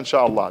غدا إلا إن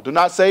شاء الله. Do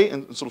not say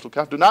in Surah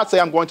Al-Kahf, do not say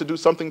I'm going to do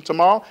something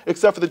tomorrow,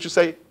 except for that you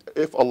say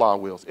if Allah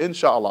wills.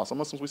 Insha'Allah. So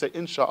Muslims we say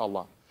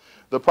insha'Allah.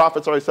 The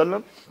Prophet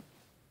ﷺ,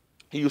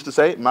 he used to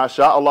say, Ma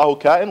sha'Allahu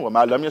ka'in wa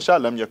ma lam yasha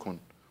lam yakun.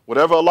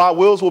 Whatever Allah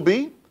wills will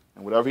be,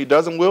 and whatever He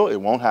doesn't will, it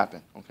won't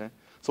happen. Okay?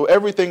 So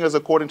everything is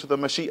according to the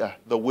Mashi'ah,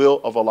 the will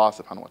of Allah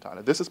subhanahu wa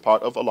ta'ala. This is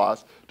part of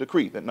Allah's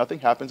decree, that nothing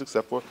happens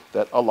except for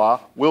that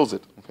Allah wills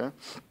it. Okay?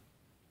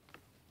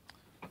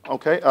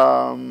 Okay.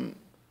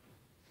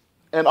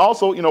 And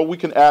also, we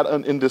can add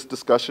in this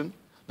discussion,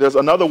 there's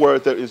another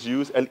word that is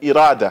used,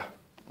 al-irada.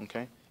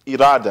 Okay?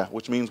 Irada,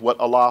 which means what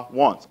Allah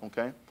wants.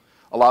 Okay?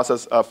 Allah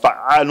says,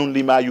 fa'alun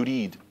lima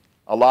yurid.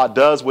 Allah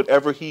does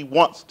whatever He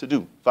wants to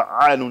do.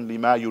 Fa'alun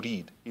lima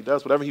yurid. He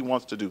does whatever He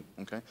wants to do.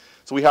 Okay?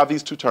 So we have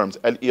these two terms,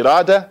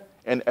 al-irada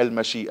and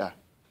al-mashi'ah.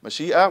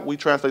 Mashi'a, we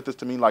translate this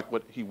to mean like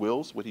what he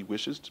wills, what he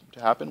wishes to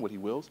happen, what he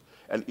wills.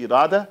 And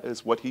irada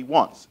is what he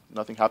wants.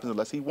 Nothing happens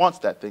unless he wants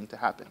that thing to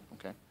happen.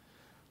 Okay.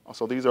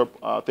 So these are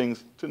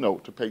things to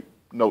note, to pay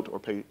note or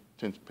pay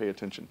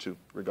attention to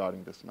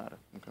regarding this matter.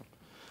 Okay.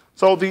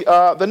 So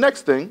the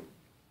next thing,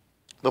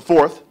 the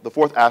fourth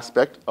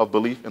aspect of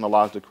belief in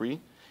Allah's decree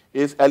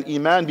is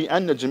al-Iman bi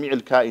anna jami'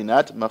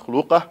 al-kainat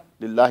makhluqah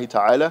lillahi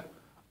ta'ala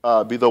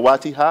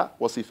bidawatiha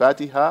wa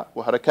sifatiha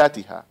wa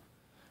harakatiha.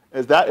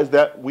 Is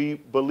that we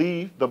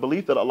believe, the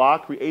belief that Allah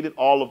created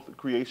all of the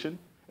creation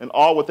and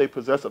all what they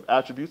possess of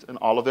attributes and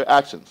all of their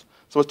actions.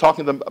 So it's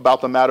talking about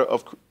the matter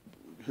of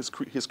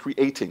his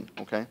creating,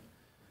 okay?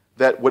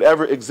 That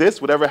whatever exists,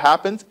 whatever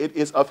happens, it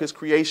is of his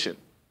creation,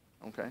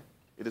 okay?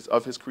 It is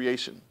of his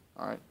creation,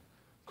 all right?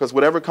 Because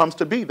whatever comes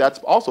to be, that's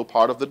also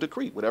part of the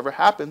decree. Whatever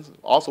happens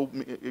also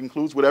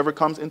includes whatever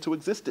comes into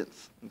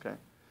existence, okay?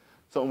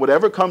 So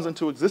whatever comes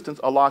into existence,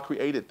 Allah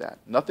created that.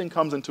 Nothing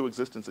comes into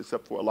existence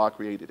except for Allah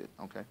created it,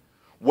 okay?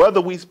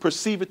 Whether we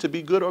perceive it to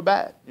be good or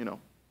bad, you know.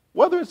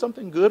 Whether it's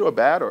something good or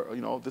bad, or,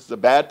 you know, this is a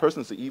bad person,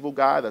 it's an evil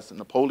guy, that's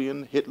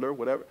Napoleon, Hitler,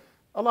 whatever.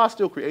 Allah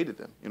still created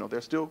them, you know. They're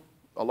still,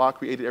 Allah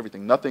created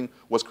everything. Nothing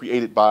was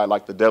created by,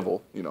 like, the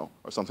devil, you know,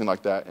 or something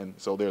like that. And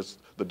so there's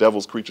the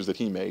devil's creatures that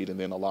he made, and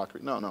then Allah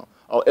created. No.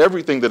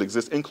 Everything that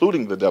exists,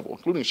 including the devil,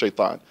 including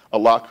shaitan,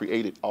 Allah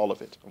created all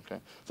of it, okay?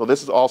 So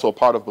this is also a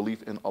part of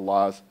belief in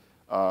Allah's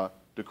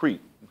decree,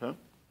 okay?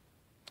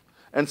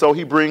 And so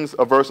he brings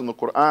a verse in the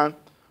Quran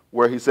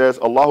where he says,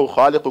 Allahu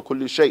khaliqu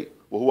kulli shay,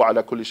 wa huwa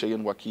ala kulli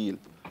shayin wakil.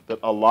 That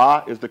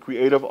Allah is the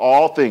creator of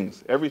all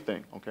things,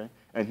 everything, okay?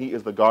 And he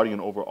is the guardian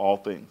over all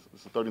things.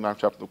 This is the 39th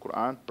chapter of the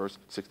Quran, verse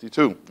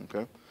 62,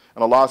 okay?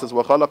 And Allah says,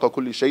 wa khalaqa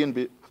kulli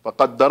shayin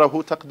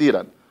faqaddarahu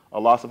taqdiran.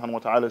 Allah subhanahu wa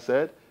ta'ala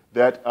said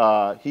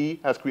that he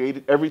has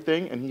created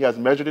everything and he has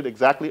measured it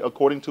exactly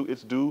according to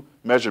its due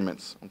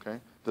measurements, okay?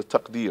 The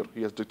taqdir,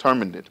 he has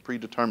determined it,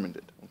 predetermined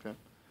it, okay?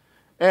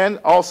 And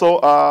also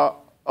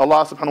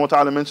Allah subhanahu wa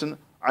ta'ala mentioned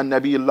an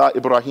Nabiyullah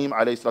Ibrahim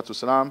alayhi salatu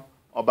wasalam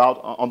about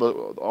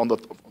upon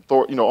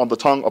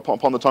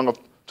the tongue of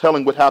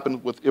telling what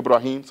happened with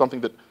Ibrahim,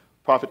 something that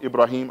Prophet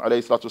Ibrahim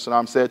alayhi salatu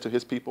wasalam said to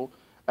his people.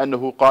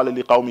 أنه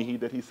قال لقومه,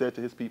 that he said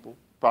to his people.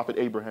 Prophet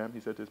Abraham, he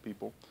said to his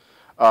people.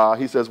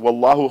 He says,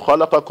 Wallahu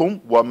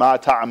khalaqakum wa ma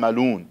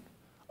ta'malun.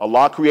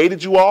 Allah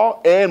created you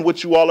all and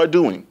what you all are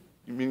doing.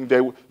 Meaning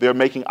they're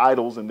making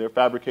idols and they're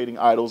fabricating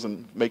idols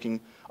and making.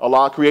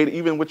 Allah created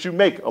even what you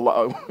make.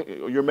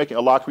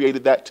 Allah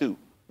created that too.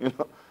 You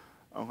know,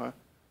 okay.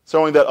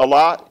 Showing that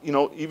Allah, you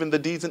know, even the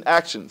deeds and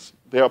actions,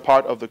 they are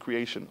part of the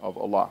creation of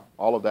Allah.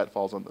 All of that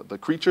falls on the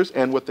creatures,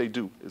 and what they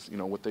do is, you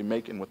know, what they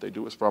make and what they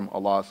do is from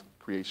Allah's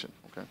creation.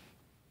 Okay.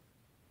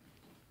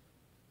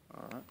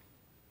 All right.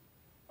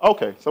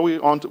 Okay. So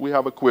we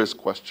have a quiz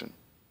question.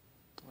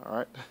 All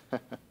right.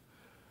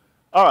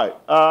 All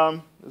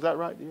right. Is that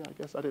right? Yeah, I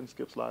guess I didn't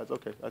skip slides.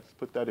 Okay, I just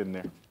put that in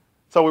there.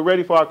 So we're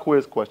ready for our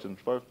quiz question.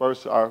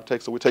 First, so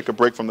we take a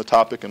break from the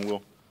topic and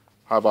we'll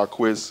have our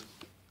quiz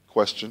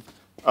question.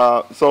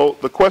 So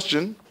the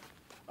question,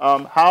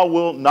 how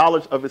will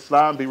knowledge of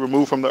Islam be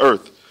removed from the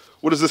earth?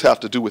 What does this have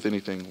to do with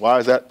anything? Why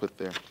is that put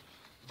there?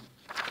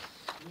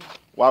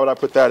 Why would I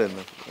put that in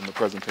the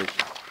presentation?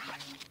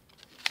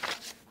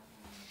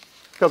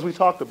 Because we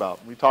talked about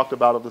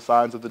of the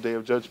signs of the Day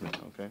of Judgment,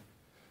 okay?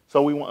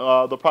 So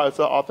it's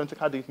an authentic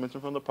hadith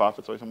mentioned from the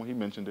Prophet, so he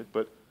mentioned it,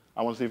 but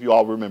I want to see if you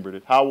all remembered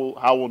it. How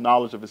will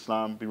knowledge of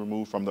Islam be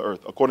removed from the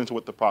earth, according to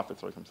what the Prophet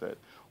said?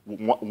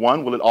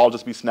 One, will it all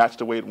just be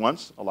snatched away at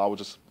once? Allah will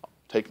just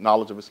take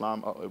knowledge of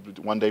Islam.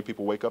 One day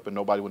people wake up and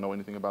nobody will know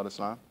anything about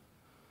Islam.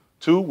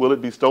 Two, will it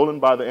be stolen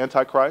by the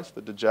Antichrist,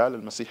 the Dajjal,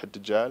 al-Masih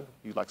al-Dajjal?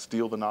 He like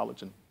steal the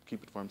knowledge and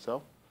keep it for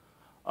himself.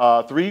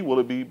 Three, will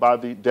it be by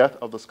the death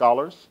of the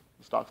scholars,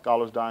 the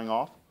scholars dying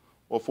off?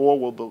 Or four,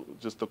 will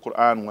just the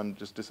Quran one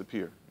just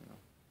disappear? You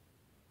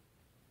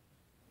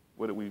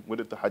know? What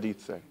did the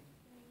hadith say?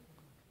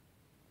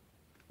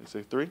 Did it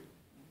say three?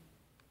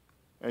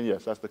 And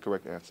yes, that's the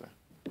correct answer.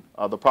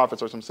 The Prophet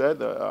said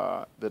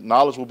that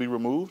knowledge will be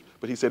removed,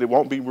 but he said it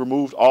won't be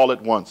removed all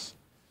at once.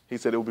 He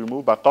said it will be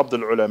removed by qabd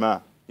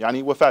al-ulama,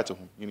 yani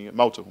wafatuhum, yani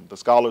mautuhum. The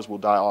scholars will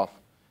die off,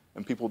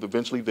 and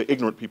eventually the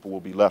ignorant people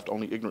will be left.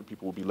 Only ignorant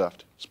people will be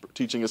left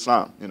teaching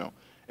Islam, you know.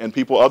 And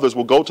others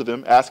will go to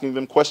them asking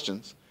them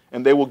questions,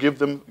 and they will give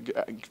them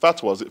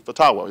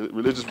fatawa,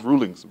 religious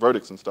rulings,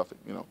 verdicts and stuff,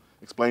 you know,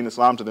 explain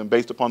Islam to them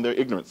based upon their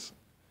ignorance.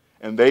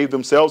 And they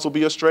themselves will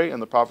be astray,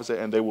 and the Prophet said,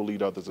 and they will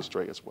lead others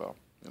astray as well,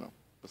 you know,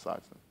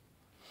 besides them.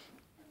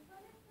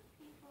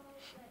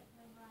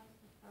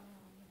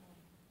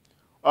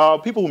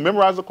 People who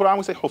memorize the Quran,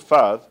 we say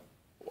hufaz.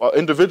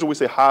 Individual, we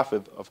say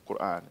hafidh of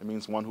Quran. It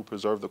means one who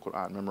preserved the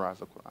Quran,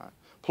 memorized the Quran.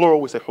 Plural,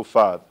 we say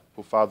hufaz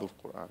of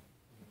Quran.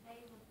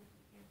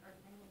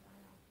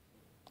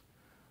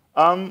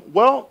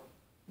 Well,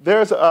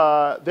 there is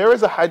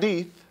a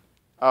hadith,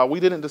 we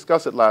didn't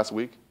discuss it last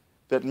week,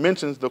 that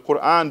mentions the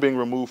Quran being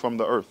removed from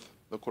the earth.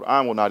 The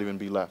Quran will not even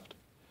be left.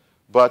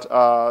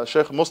 But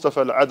Shaykh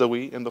Mustafa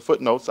al-Adawi in the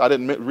footnotes,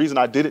 the reason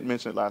I didn't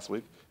mention it last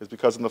week is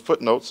because in the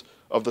footnotes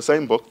of the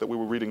same book that we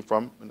were reading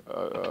from,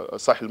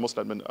 Sahih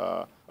Muslim and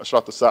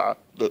Ashrat al-Sa'a,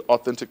 the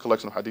authentic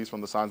collection of hadiths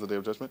from the signs of the Day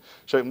of Judgment,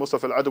 Shaykh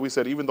Mustafa al-Adawi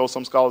said even though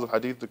some scholars of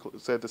hadith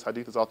said this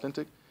hadith is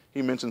authentic,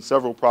 he mentioned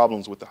several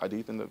problems with the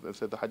hadith and they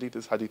said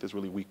this hadith is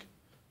really weak.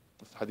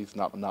 This hadith is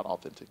not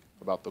authentic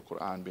about the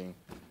Quran being,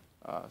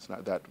 it's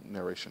not that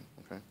narration,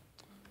 okay?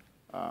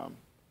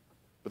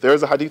 But there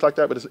is a hadith like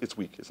that, but it's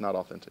weak. It's not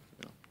authentic.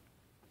 You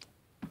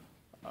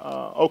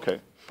know. Okay.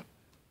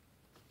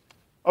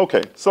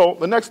 Okay, so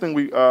the next thing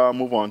we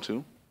move on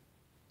to,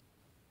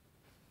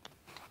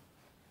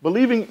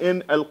 believing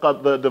in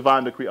the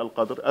divine decree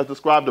Al-Qadar, as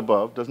described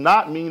above, does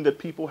not mean that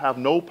people have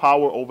no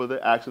power over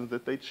the actions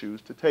that they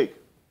choose to take.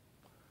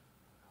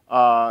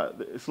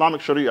 The Islamic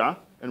Sharia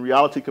in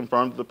reality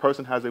confirms that the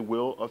person has a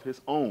will of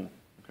his own.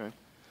 Okay?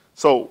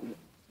 So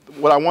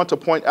what I want to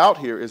point out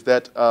here is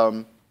that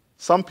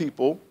some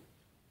people,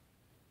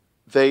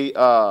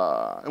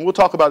 and we'll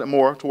talk about it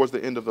more towards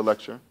the end of the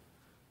lecture,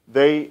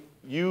 they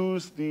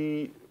use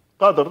the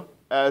qadr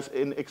as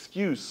an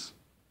excuse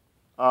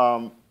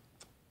to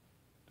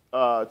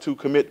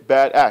commit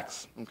bad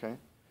acts. Okay,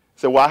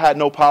 say, well, I had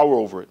no power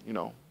over it. You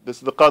know, this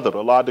is the qadr.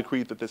 Allah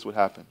decreed that this would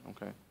happen.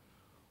 Okay,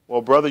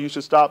 well, brother, you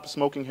should stop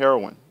smoking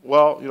heroin.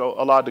 Well, you know,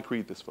 Allah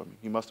decreed this for me.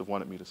 He must have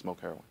wanted me to smoke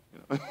heroin. You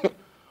know?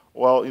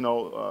 Well,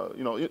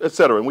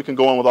 etc. And we can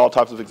go on with all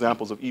types of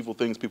examples of evil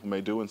things people may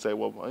do and say,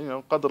 well, you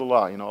know, qadr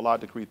Allah, you know, Allah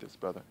decreed this,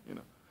 brother. You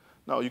know,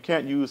 no, you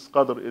can't use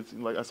qadr. It's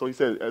like, so he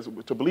said,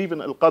 to believe in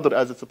al-qadr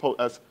as it's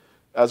supposed,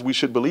 as we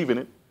should believe in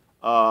it.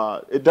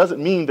 It doesn't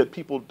mean that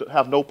people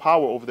have no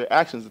power over their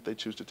actions that they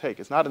choose to take.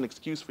 It's not an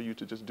excuse for you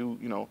to just do,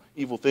 you know,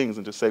 evil things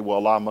and just say, well,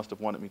 Allah must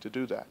have wanted me to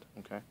do that.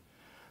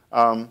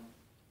 Okay.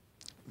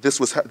 This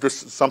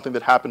is something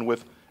that happened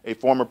with a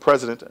former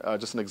president.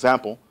 Just an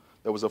example.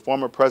 There was a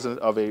former president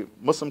of a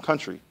Muslim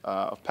country,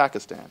 of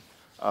Pakistan,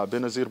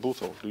 Benazir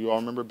Bhutto. Do you all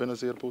remember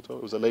Benazir Bhutto?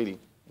 It was a lady.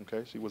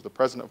 Okay, she was the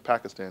president of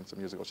Pakistan some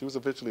years ago. She was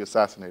eventually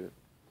assassinated.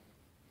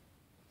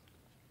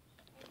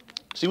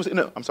 She was in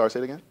a, I'm sorry,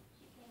 say it again.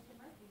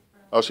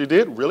 Oh, she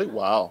did? Really?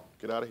 Wow.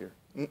 Get out of here.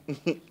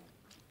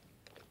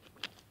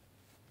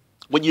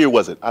 What year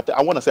was it?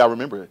 I want to say I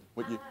remember it.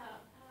 What year?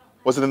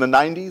 Was it in the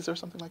 90s or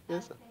something like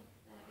this?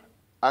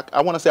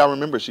 I want to say I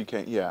remember she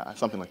came. Yeah,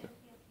 something like that.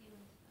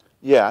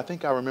 Yeah, I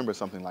think I remember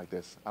something like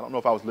this. I don't know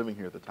if I was living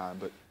here at the time,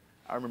 but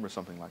I remember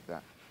something like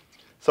that.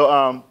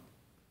 So,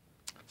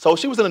 so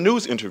she was in a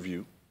news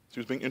interview. She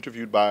was being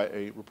interviewed by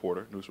a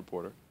reporter, news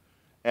reporter,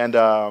 and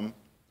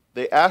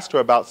they asked her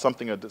about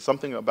something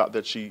about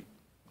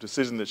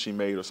decision that she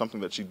made or something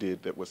that she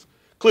did that was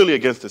clearly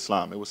against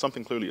Islam. It was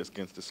something clearly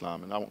against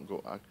Islam, and I won't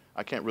go.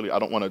 I can't really. I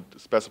don't want to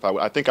specify.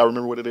 I think I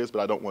remember what it is,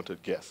 but I don't want to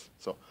guess.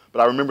 So, but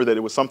I remember that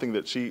it was something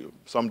that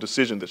some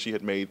decision that she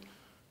had made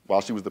while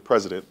she was the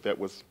president that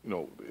was, you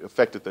know,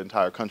 affected the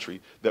entire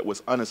country, that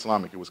was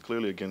un-Islamic. It was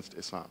clearly against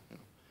Islam. You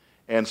know?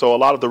 And so a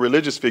lot of the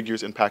religious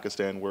figures in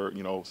Pakistan were,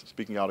 you know,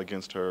 speaking out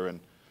against her and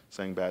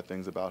saying bad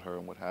things about her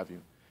and what have you.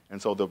 And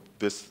so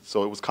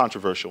so it was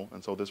controversial.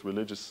 And so this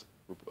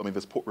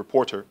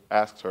reporter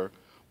asked her,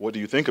 "What do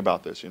you think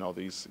about this? You know,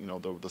 these, you know,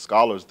 the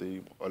scholars,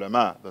 the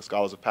ulama, the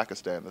scholars of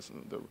Pakistan,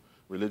 the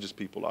religious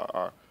people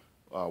are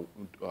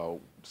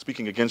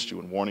speaking against you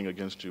and warning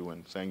against you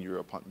and saying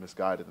you're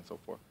misguided and so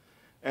forth."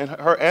 And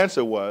her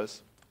answer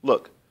was,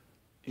 look,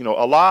 you know,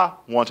 Allah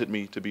wanted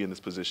me to be in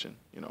this position,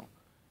 you know.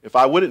 If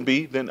I wouldn't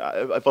be, then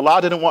if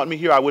Allah didn't want me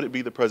here, I wouldn't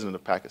be the president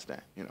of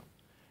Pakistan, you know.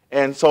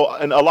 And so,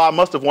 and Allah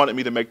must have wanted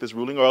me to make this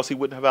ruling or else he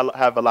wouldn't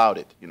have allowed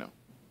it, you know.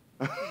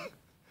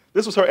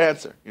 This was her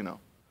answer, you know.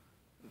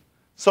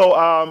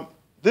 So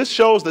this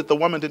shows that the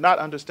woman did not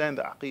understand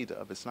the aqeedah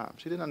of Islam.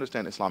 She didn't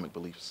understand Islamic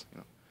beliefs, you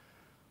know.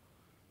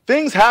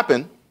 Things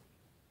happen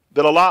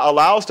that Allah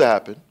allows to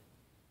happen.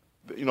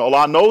 You know,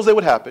 Allah knows they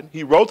would happen.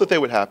 He wrote that they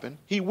would happen.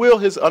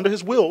 Under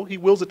His will, He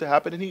wills it to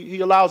happen, and He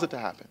allows it to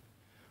happen.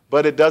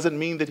 But it doesn't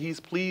mean that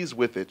He's pleased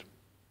with it.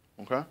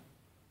 Okay?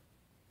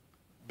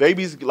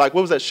 Babies, like,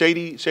 what was that,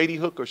 Shady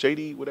Hook or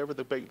Shady, whatever,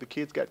 the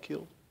kids got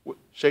killed?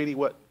 Shady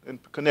what? In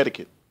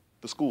Connecticut,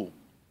 the school.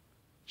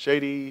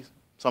 Shady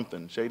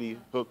something, Shady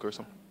Hook or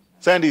something.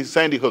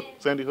 Sandy Hook,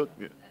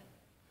 yeah.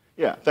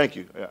 Yeah, thank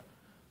you, yeah.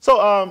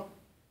 So,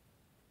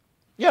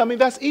 yeah, I mean,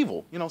 that's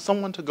evil. You know,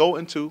 someone to go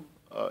into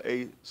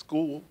a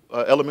school,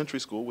 elementary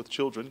school with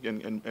children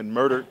and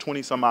murder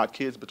 20-some-odd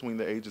kids between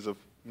the ages of,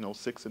 you know,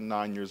 6 and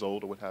 9 years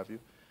old or what have you.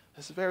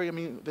 This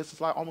is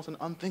like almost an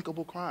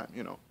unthinkable crime,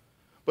 you know.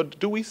 But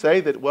do we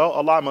say that, well,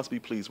 Allah must be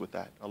pleased with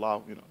that?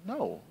 Allah, you know,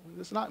 no.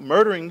 It's not.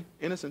 Murdering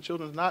innocent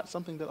children is not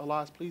something that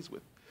Allah is pleased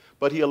with.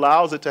 But He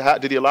allows it to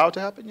happen. Did He allow it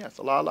to happen? Yes,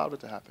 Allah allowed it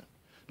to happen.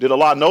 Did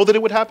Allah know that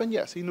it would happen?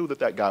 Yes, He knew that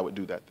that guy would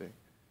do that thing.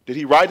 Did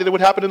He write that it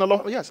would happen in the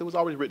Lawh? Yes, it was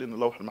already written in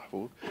the Lawh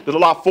al-Mahfuz. Did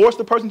Allah force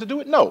the person to do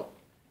it? No.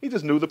 He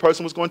just knew the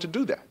person was going to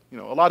do that. You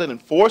know, Allah didn't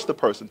force the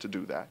person to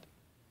do that.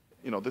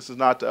 You know, this is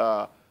not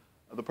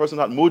The person is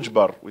not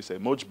mujbar, we say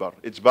mujbar.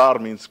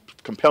 Ijbar means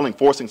compelling,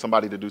 forcing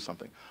somebody to do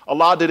something.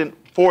 Allah didn't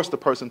force the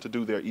person to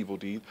do their evil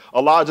deed.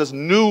 Allah just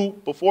knew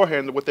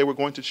beforehand what they were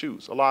going to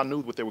choose. Allah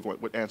knew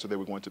what answer they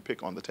were going to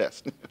pick on the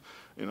test.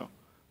 You know,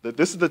 that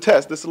this is the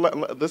test. This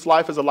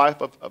life is a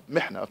life of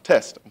mihna, of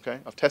test, okay,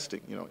 of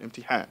testing. You know,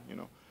 imtihan. You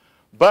know,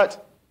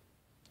 but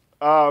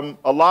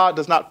Allah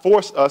does not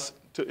force us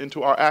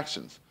into our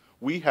actions.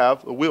 We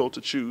have a will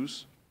to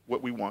choose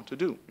what we want to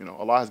do. You know,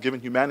 Allah has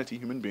given humanity,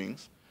 human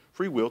beings,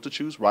 free will to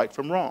choose right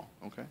from wrong,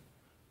 okay?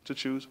 To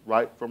choose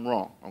right from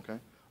wrong, okay?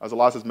 As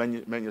Allah says, "Man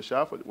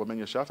yasha falyukfur, wa man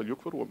yasha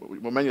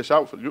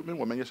falyu'min,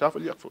 wa man yasha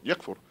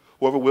falyakfur."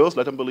 Whoever wills,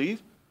 let him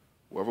believe.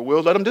 Whoever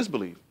wills, let him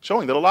disbelieve.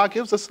 Showing that Allah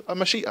gives us a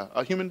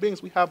mashi'ah. Human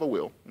beings, we have a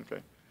will,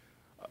 okay?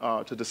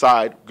 To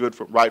decide good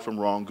from right from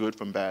wrong, good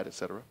from bad,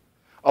 etc.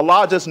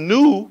 Allah just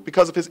knew,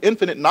 because of His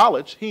infinite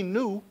knowledge, He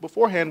knew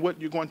beforehand what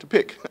you're going to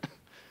pick.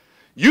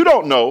 You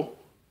don't know,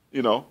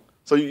 you know.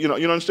 So you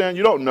understand?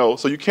 You don't know,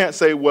 so you can't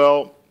say,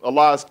 well,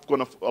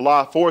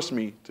 Allah forced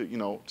me to, you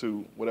know,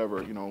 to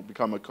whatever, you know,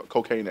 become a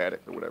cocaine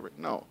addict or whatever.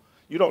 No,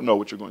 you don't know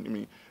what you're going to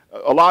mean.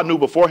 Allah knew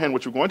beforehand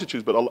what you were going to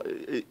choose, but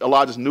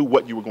Allah just knew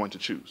what you were going to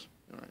choose.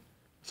 All right?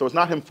 So it's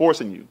not Him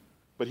forcing you,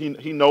 but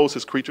He knows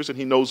His creatures and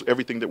He knows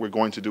everything that we're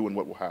going to do and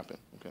what will happen.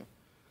 Okay.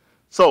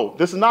 So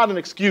this is not an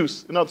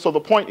excuse. You know, so the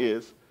point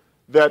is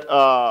that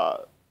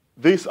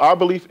our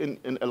belief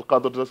in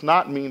Al-Qadar does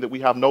not mean that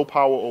we have no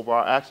power over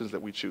our actions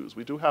that we choose.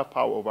 We do have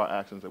power over our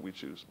actions that we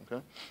choose.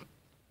 Okay.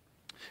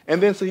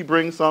 And then so he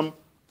brings some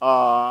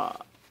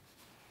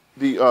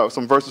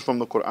verses from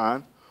the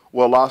Quran.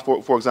 Well, Allah,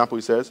 for example,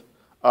 He says,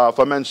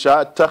 فَمَنْ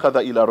شَاءَ اتَّخَذَ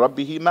إِلَى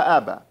رَبِّهِ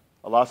مَآبًا.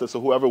 Allah says,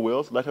 so whoever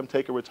wills, let him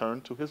take a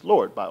return to his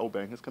Lord by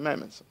obeying His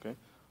commandments. Okay.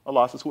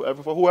 Allah says,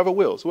 whoever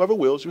wills,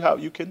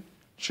 you can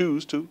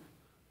choose to,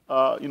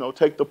 you know,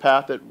 take the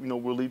path that, you know,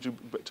 will lead you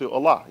to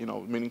Allah, you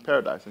know, meaning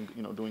paradise, and,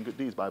 you know, doing good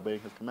deeds by obeying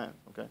His command.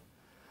 Okay.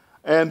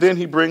 And then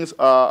he brings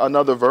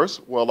another verse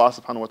where Allah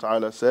subhanahu wa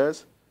ta'ala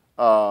says,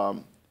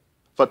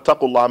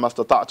 فَاتَّقُوا اللَّهَ مَا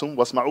اسْتَطَعْتُمْ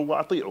وَاسْمَعُوا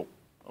وَأَطِيعُوا.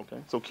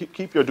 Okay, so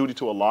keep your duty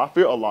to Allah.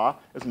 Fear Allah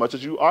as much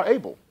as you are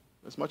able,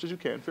 as much as you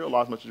can. Fear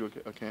Allah as much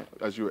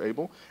as you are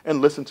able,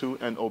 and listen to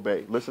and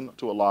obey. Listen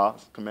to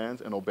Allah's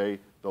commands and obey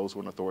those who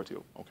are in authority.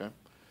 Okay,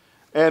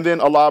 and then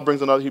Allah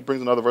brings another. He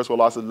brings another verse where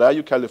Allah says, "La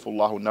yukallifu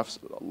Allahu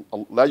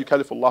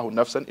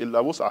nafsan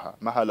illa wus'aha,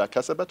 maha la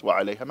kasabat wa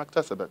alayha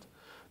maktasabat."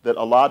 That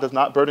Allah does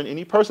not burden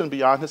any person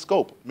beyond His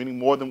scope, meaning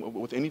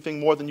with anything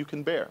more than you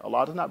can bear.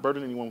 Allah does not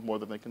burden anyone with more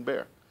than they can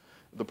bear.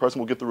 The person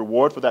will get the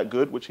reward for that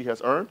good which he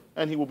has earned,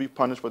 and he will be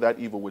punished for that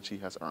evil which he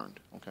has earned.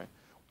 Okay,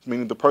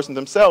 meaning the person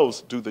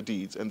themselves do the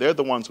deeds, and they're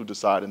the ones who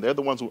decide, and they're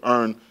the ones who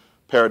earn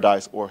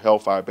paradise or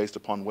hellfire based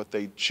upon what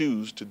they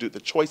choose to do, the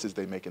choices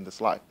they make in this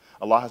life.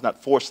 Allah has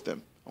not forced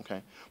them.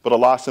 Okay, but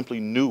Allah simply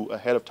knew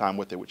ahead of time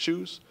what they would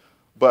choose,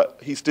 but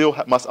He still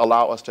must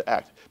allow us to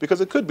act, because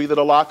it could be that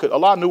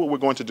Allah knew what we're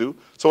going to do,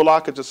 so Allah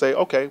could just say,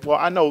 okay, well,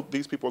 I know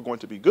these people are going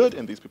to be good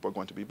and these people are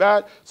going to be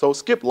bad, so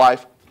skip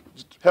life.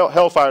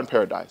 Hellfire and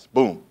paradise,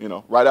 boom, you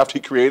know, right after He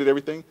created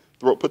everything,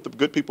 put the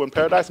good people in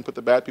paradise and put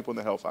the bad people in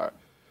the hellfire.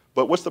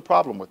 But what's the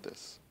problem with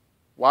this?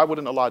 Why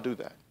wouldn't Allah do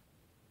that?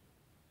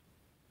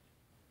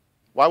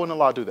 Why wouldn't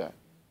Allah do that?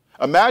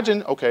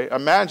 Imagine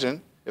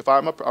if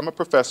I'm a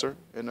professor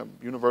in a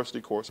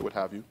university course or what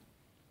have you,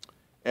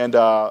 and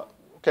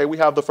okay, we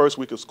have the first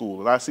week of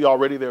school, and I see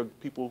already there are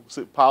people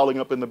piling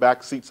up in the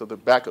back seats of the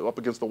back, up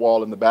against the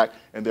wall in the back,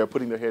 and they're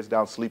putting their heads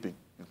down sleeping.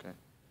 Okay.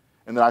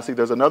 And then I see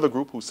there's another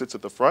group who sits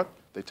at the front.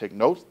 They take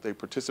notes. They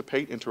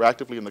participate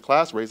interactively in the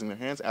class, raising their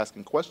hands,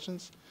 asking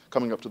questions,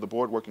 coming up to the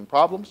board, working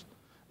problems.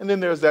 And then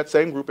there's that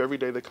same group every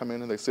day. They come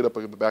in and they sit up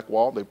at the back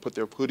wall. They put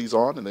their hoodies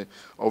on and they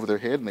over their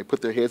head, and they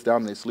put their heads down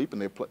and they sleep,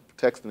 and they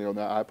text, and they're on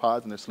their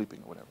iPods and they're sleeping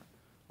or whatever.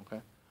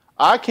 Okay,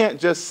 I can't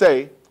just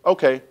say,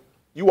 okay,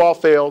 you all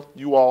failed,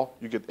 you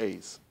get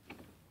A's.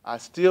 I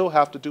still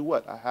have to do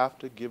what? I have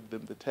to give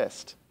them the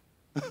test.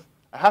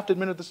 I have to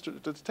administer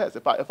the test.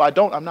 If I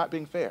don't, I'm not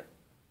being fair.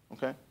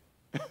 Okay,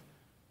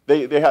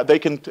 they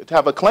can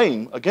have a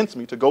claim against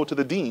me to go to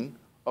the dean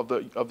of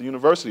the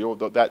university or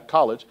that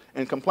college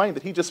and complain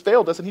that he just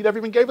failed us and he never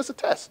even gave us a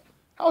test.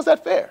 How is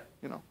that fair?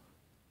 You know,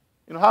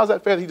 how is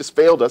that fair that He just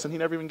failed us and He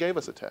never even gave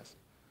us a test?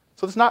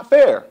 So it's not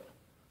fair.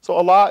 So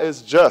Allah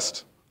is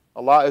just.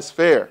 Allah is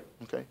fair.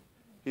 Okay,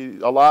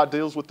 Allah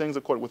deals with things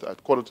according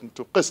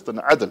to qist and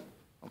adl.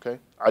 Okay,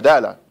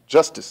 adala,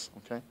 justice.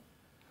 Okay,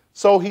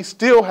 so He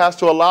still has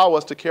to allow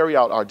us to carry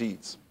out our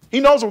deeds. He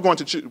knows what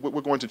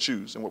we're going to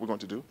choose and what we're going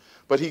to do.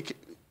 But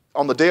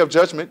on the day of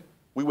judgment,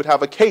 we would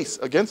have a case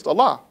against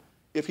Allah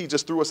if He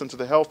just threw us into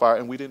the hellfire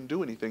and we didn't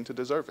do anything to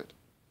deserve it.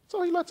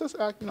 So He lets us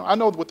act. You know, I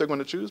know what they're going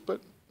to choose, but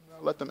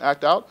let them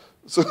act out.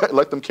 So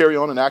let them carry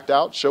on and act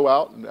out, show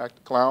out, and act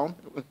a clown,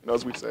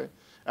 as we say,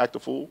 act a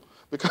fool.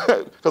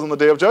 Because on the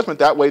day of judgment,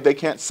 that way they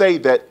can't say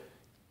that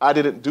I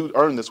didn't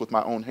earn this with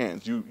my own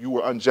hands. You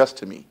were unjust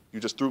to me.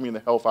 You just threw me in the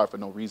hellfire for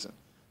no reason.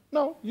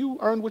 No, you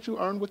earned what you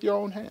earned with your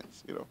own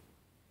hands. You know.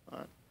 All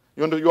right.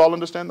 You all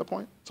understand the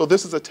point? So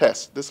this is a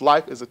test. This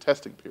life is a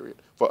testing period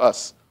for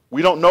us.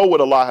 We don't know what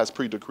Allah has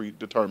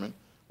predetermined.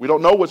 We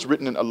don't know what's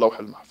written in Al-Lawh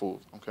al-Mahfuz.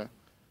 Okay,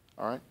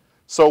 all right.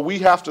 So we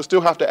still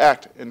have to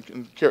act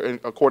and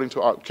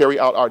carry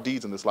out our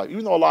deeds in this life,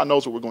 even though Allah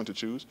knows what we're going to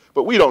choose.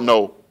 But we don't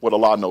know what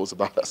Allah knows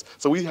about us.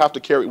 So we have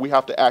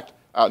to act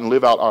out and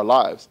live out our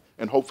lives,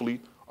 and hopefully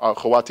our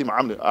khawatim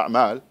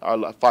a'mal,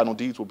 our final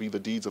deeds will be the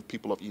deeds of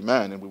people of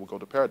Iman, and we will go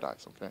to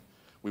paradise. Okay,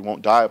 we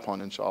won't die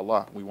upon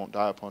insha'Allah. We won't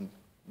die upon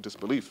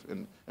disbelief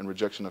and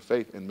rejection of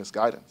faith and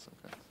misguidance.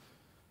 Okay.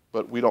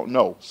 But we don't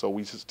know, so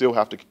we still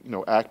have to,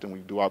 act, and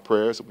we do our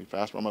prayers, and we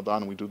fast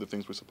Ramadan, and we do the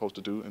things we're supposed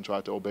to do, and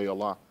try to obey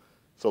Allah,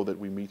 so that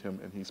we meet Him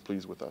and He's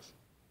pleased with us,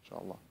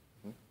 inshallah.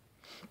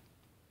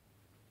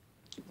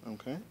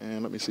 Okay,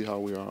 and let me see how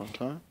we are on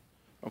time.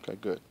 Okay,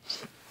 good.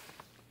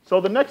 So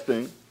the next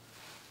thing,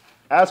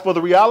 as for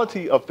the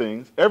reality of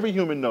things, every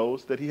human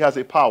knows that he has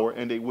a power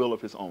and a will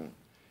of his own.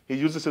 He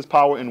uses his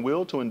power and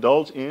will to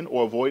indulge in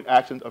or avoid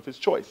actions of his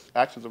choice.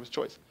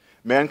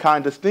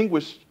 Mankind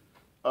distinguish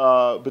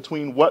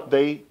between what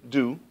they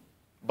do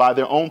by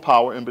their own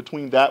power and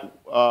between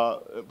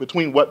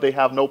what they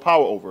have no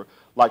power over,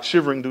 like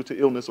shivering due to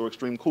illness or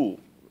extreme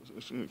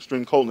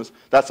coldness.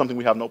 That's something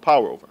we have no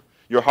power over.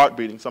 Your heart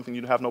beating, something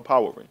you have no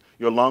power over.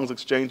 Your lungs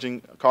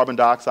exchanging carbon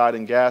dioxide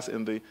and gas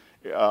in the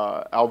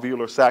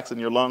alveolar sacs in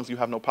your lungs, you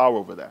have no power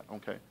over that.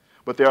 Okay,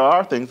 but there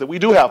are things that we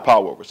do have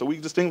power over. So we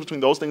distinguish between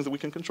those things that we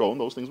can control and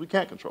those things we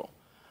can't control.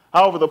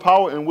 However, the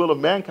power and will of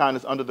mankind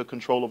is under the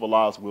control of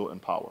Allah's will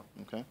and power.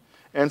 Okay.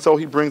 And so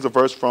he brings a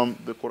verse from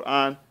the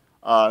Quran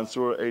in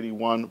Surah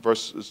 81,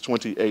 verses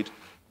 28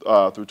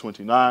 through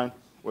 29,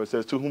 where it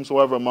says, "To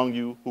whomsoever among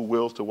you who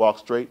wills to walk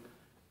straight,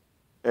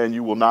 and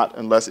you will not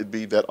unless it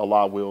be that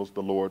Allah wills,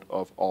 the Lord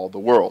of all the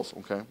worlds."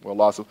 Okay.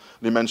 Well, Allah says,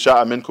 "Liman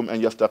sha'a minkum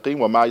an yastaqim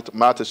wa ma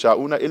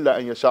tasha'una illa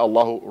an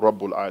yasha'Allahu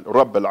Rabbul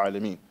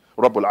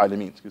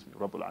Alameen." Excuse me,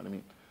 Rabbul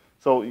Alameen.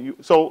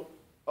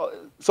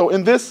 So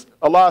in this,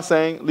 Allah is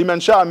saying, "Liman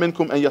sha'a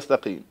minkum an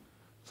yastaqim."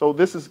 So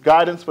this is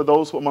guidance for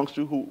those amongst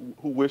you who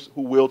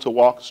will to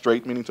walk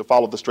straight, meaning to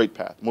follow the straight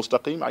path.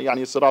 Mustaqim,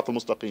 yani sirat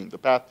al-mustaqim, the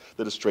path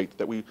that is straight.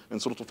 That we in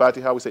Surah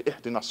Al-Fatiha we say,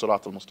 "Ihdina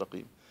sirat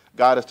al-mustaqim."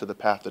 Guide us to the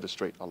path that is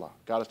straight, Allah.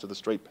 Guide us to the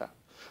straight path.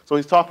 So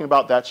he's talking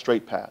about that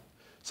straight path.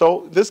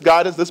 So this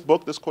guidance, this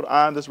book, this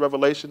Quran, this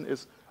revelation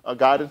is a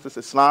guidance. This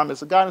Islam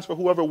is a guidance for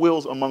whoever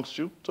wills amongst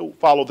you to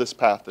follow this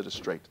path that is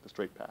straight, the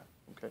straight path.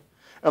 Okay.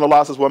 And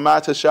Allah says,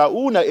 وَمَا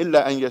تَشَاءُونَ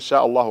إِلَّا أَن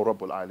يَشَاءَ اللَّهُ رَبُّ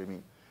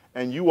الْعَالَمِينَ.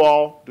 And you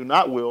all do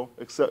not will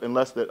except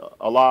unless that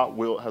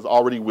Allah has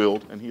already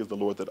willed, and He is the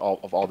Lord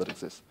of all that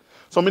exists.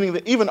 So meaning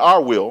that even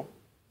our will,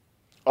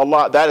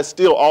 Allah, that is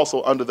still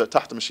also under the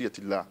tahta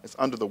mashiyatillah. It's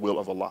under the will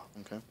of Allah.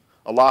 Okay,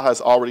 Allah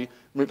has already,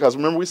 because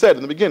remember we said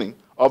in the beginning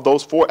of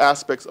those four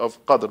aspects of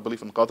qadr,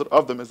 belief in qadr,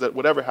 of them is that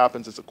whatever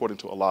happens is according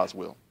to Allah's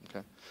will.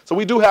 Okay, so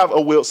we do have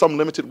a will, some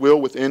limited will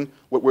within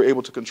what we're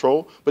able to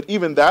control, but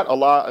even that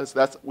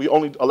we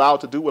only allowed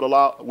to do what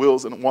Allah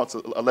wills and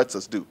lets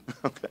us do.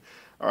 Okay,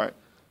 all right.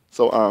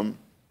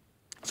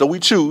 So we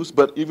choose,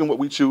 but even what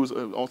we choose,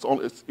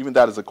 even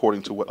that is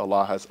according to what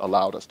Allah has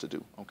allowed us to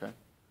do. Okay.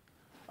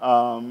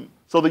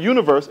 So the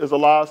universe is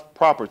Allah's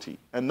property,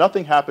 and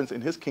nothing happens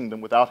in His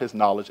kingdom without His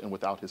knowledge and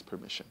without His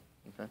permission.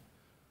 Okay.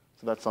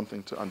 So that's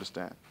something to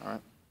understand. All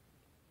right.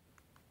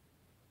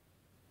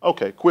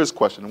 Okay. Quiz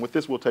question, and with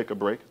this we'll take a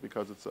break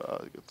because it's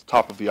the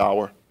top of the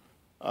hour.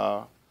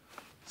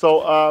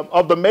 So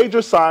of the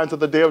major signs of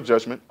the Day of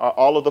Judgment are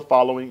all of the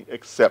following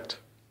except.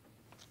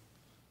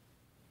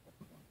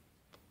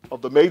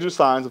 Of the major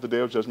signs of the Day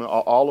of Judgment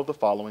are all of the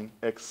following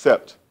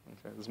except.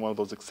 Okay, this is one of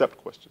those except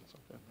questions.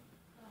 Okay.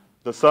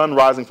 The sun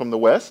rising from the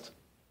west.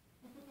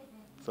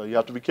 So you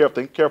have to be careful,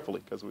 think carefully,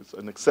 because it's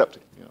an except.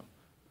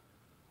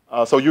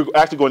 So you're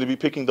actually going to be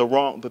picking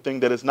the thing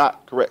that is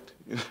not correct.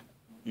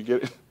 You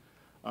get it?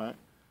 All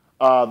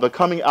right. The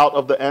coming out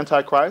of the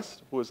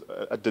Antichrist, who is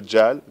a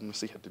Dajjal,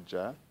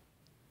 Dajjal.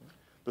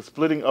 The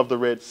splitting of the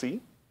Red Sea.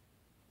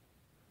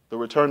 The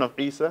return of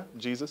Isa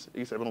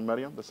ibn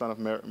Maryam, the son of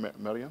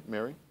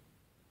Mary.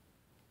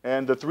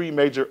 And the three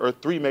major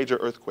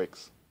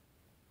earthquakes.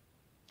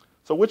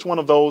 So which one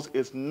of those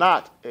is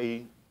not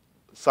a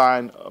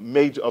sign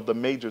of the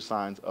major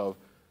signs of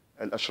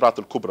al-Ashrat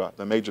al-Kubra,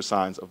 the major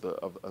signs of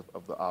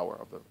the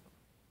hour,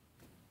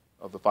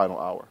 of the final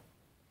hour?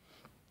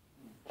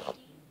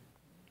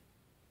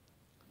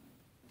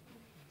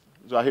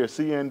 Do I hear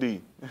C and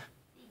D?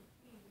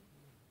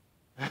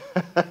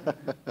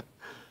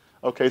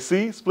 Okay,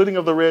 C, splitting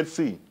of the Red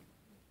Sea.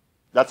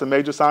 That's a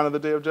major sign of the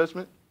Day of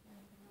Judgment?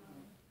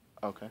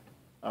 Okay,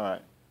 all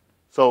right.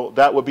 So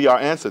that would be our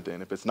answer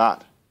then, if it's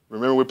not.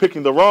 Remember, we're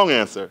picking the wrong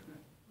answer.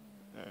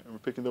 We're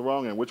picking the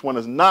wrong answer. Which one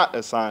is not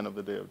a sign of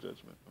the Day of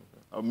Judgment?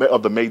 Okay.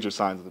 Of the major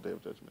signs of the Day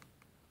of Judgment.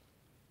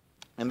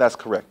 And that's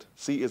correct.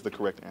 C is the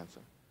correct answer.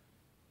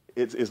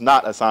 It's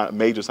not a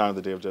major sign of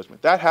the Day of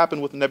Judgment. That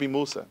happened with Nabi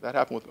Musa. That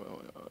happened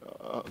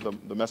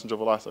with the Messenger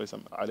of Allah, Musa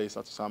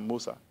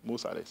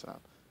alayhi salam.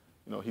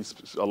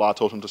 Allah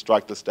told him to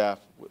strike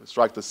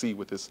the sea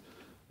with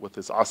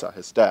his asa,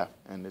 his staff,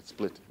 and it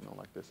split,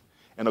 like this.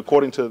 And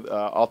according to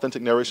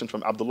authentic narration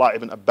from Abdullah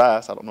ibn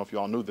Abbas, I don't know if you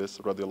all knew this,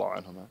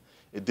 radiallahu anhuma,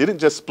 it didn't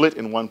just split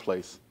in one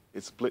place.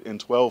 It split in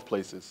 12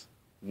 places,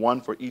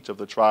 one for each of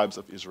the tribes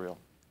of Israel.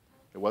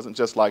 It wasn't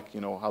just like,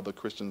 how the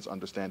Christians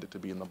understand it to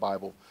be in the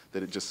Bible,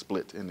 that it just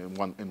split in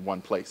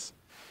one place.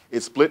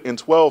 It split in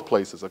 12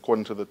 places,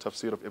 according to the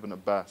tafsir of Ibn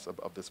Abbas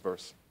of this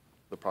verse,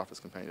 the Prophet's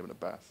companion Ibn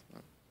Abbas.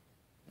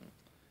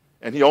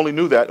 And he only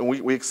knew that, and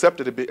we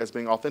accepted it as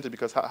being authentic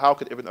because how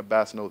could Ibn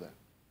Abbas know that?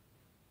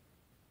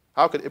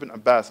 How could Ibn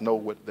Abbas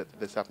know that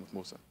this happened with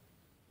Musa?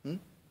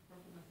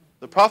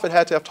 The Prophet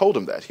had to have told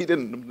him that.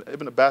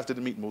 Ibn Abbas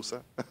didn't meet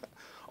Musa.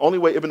 Only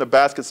way Ibn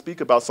Abbas could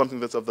speak about something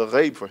that's of the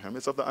ghaib for him,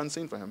 it's of the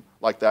unseen for him,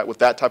 like that, with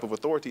that type of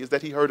authority, is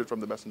that he heard it from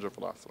the Messenger of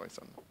Allah.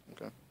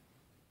 Okay?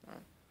 All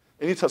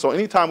right. So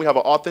anytime we have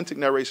an authentic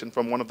narration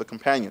from one of the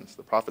companions,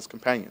 the Prophet's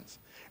companions,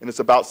 and it's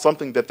about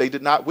something that they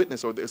did not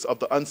witness or it's of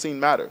the unseen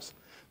matters,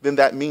 then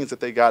that means that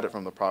they got it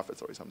from the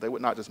Prophet or something. They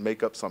would not just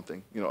make up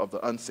something, of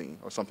the unseen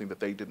or something that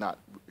they did not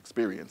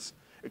experience,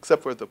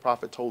 except for the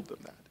Prophet told them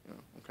that.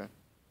 Okay,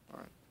 all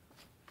right.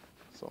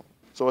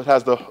 So it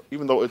has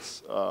even though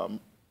it's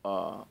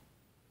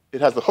it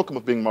has the hukm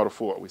of being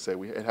marfu', we say.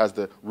 It has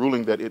the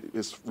ruling that it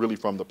is really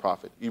from the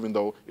Prophet, even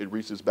though it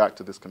reaches back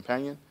to this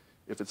companion.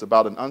 If it's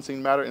about an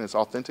unseen matter and it's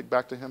authentic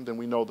back to him, then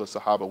we know the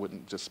Sahaba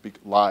wouldn't just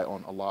lie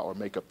on Allah or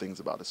make up things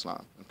about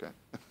Islam. Okay.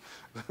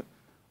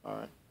 All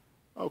right.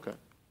 Okay.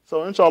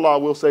 So inshallah,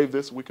 we'll save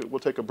this. We'll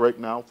take a break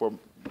now for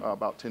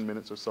about 10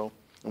 minutes or so,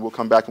 and we'll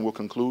come back and we'll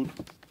conclude.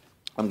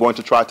 I'm going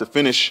to try to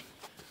finish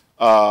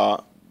by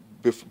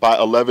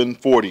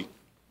 11:40.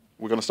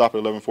 We're going to stop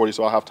at 11:40,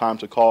 so I'll have time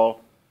to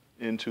call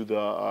into the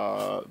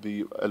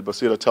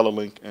Al-Basira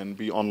telelink and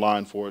be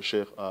online for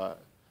Shaykh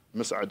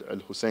Mis'ad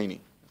Al-Husseini,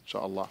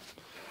 inshallah.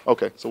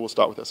 Okay, so we'll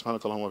start with that.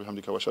 Subhanakallahumma wa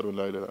bihamdika wa ashhadu an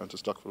la ilaha illa anta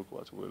astaghfiruka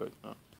wa atubu ilayk.